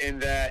unique in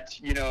that,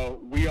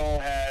 we all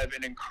have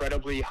an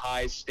incredibly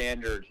high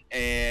standard,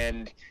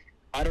 and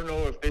I don't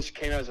know if this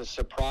came as a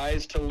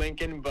surprise to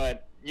Lincoln,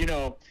 but,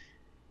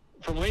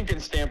 from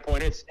Lincoln's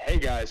standpoint, it's, hey,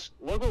 guys,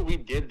 look what we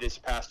did this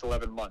past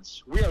 11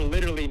 months. We are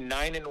literally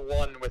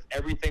 9-1 with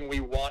everything we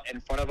want in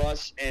front of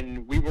us,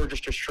 and we were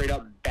just a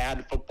straight-up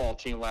bad football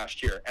team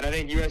last year. And I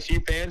think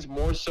USC fans,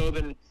 more so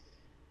than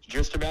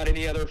just about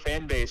any other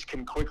fan base,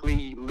 can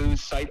quickly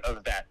lose sight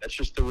of that. That's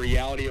just the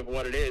reality of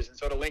what it is. And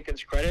so to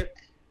Lincoln's credit,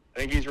 I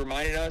think he's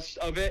reminded us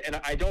of it, and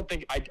I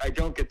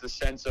don't get the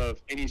sense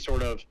of any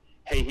sort of,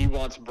 hey, he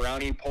wants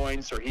brownie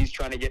points or he's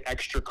trying to get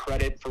extra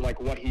credit for,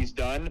 what he's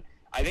done.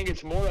 I think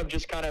it's more of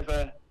just kind of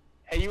a,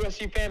 hey,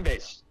 USC fan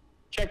base,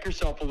 check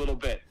yourself a little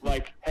bit.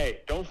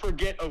 Hey, don't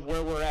forget of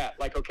where we're at.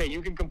 Okay, you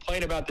can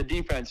complain about the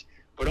defense,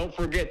 but don't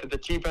forget that the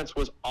defense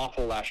was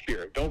awful last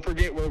year. Don't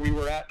forget where we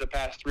were at the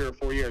past 3 or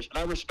 4 years. And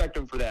I respect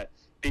him for that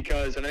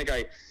because, and I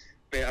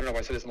don't know if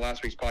I said this in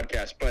last week's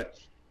podcast, but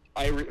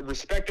I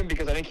respect him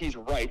because I think he's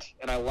right,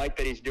 and I like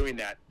that he's doing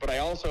that. But I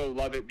also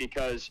love it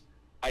because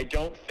I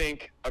don't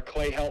think a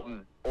Clay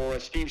Helton or a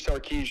Steve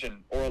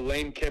Sarkisian or a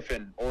Lane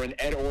Kiffin or an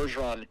Ed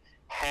Orgeron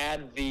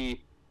had the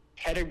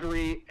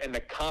pedigree and the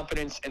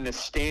confidence and the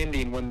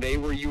standing when they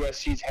were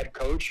USC's head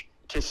coach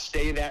to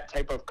say that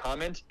type of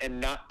comment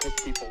and not piss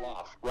people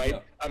off, right?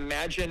 Yeah.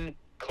 Imagine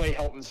Clay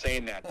Helton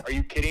saying that. Are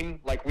you kidding?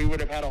 We would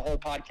have had a whole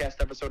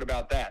podcast episode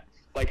about that.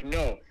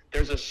 No,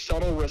 there's a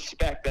subtle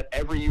respect that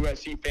every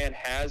USC fan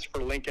has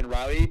for Lincoln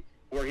Riley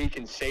where he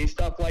can say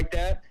stuff like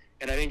that,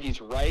 and I think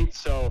he's right.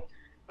 So,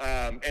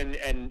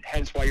 and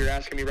hence why you're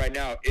asking me right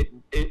now,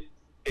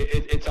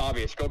 it's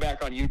obvious. Go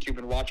back on YouTube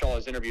and watch all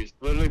his interviews.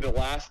 Literally the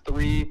last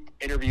 3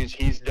 interviews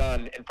he's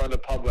done in front of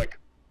the public,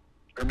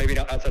 or maybe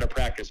not outside of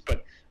practice,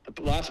 but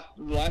the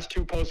last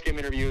 2 post-game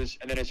interviews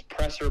and then his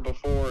presser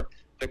before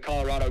the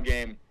Colorado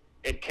game,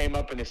 it came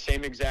up in the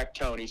same exact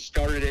tone. He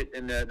started it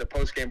in the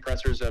post-game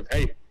pressers of,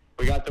 hey,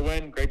 we got the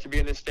win. Great to be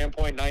in this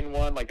standpoint,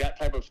 9-1, that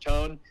type of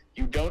tone.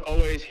 You don't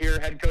always hear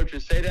head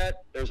coaches say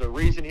that. There's a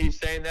reason he's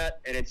saying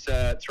that, and it's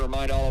to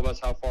remind all of us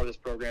how far this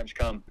program's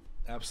come.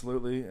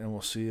 Absolutely, and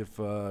we'll see if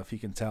he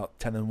can tout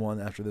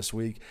 10-1 after this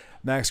week.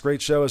 Max,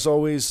 great show as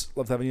always.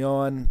 Loved having you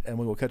on, and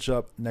we will catch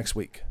up next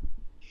week.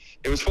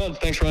 It was fun.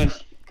 Thanks, Ryan.